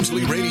Del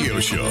Walmsley Radio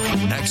Show,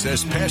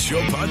 access past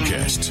show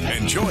podcasts,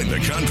 and join the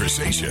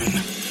conversation.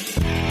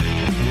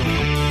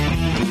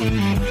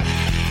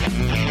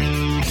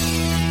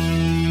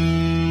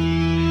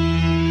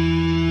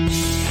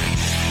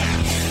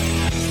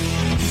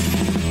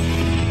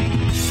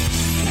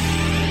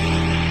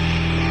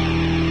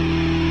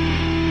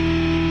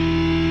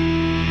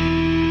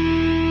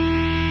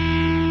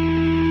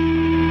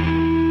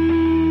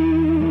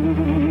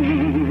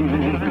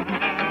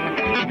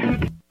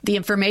 The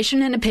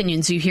information and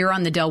opinions you hear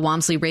on the Del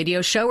Walmsley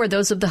Radio Show are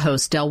those of the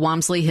host, Del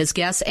Walmsley, his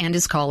guests, and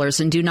his callers,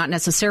 and do not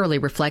necessarily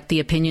reflect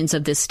the opinions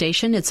of this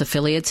station, its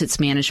affiliates,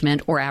 its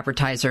management, or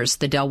advertisers.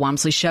 The Del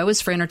Walmsley Show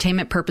is for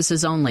entertainment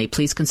purposes only.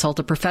 Please consult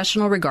a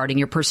professional regarding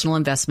your personal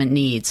investment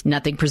needs.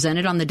 Nothing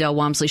presented on the Del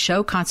Walmsley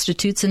Show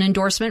constitutes an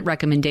endorsement,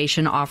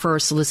 recommendation, offer, or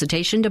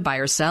solicitation to buy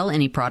or sell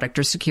any product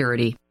or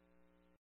security.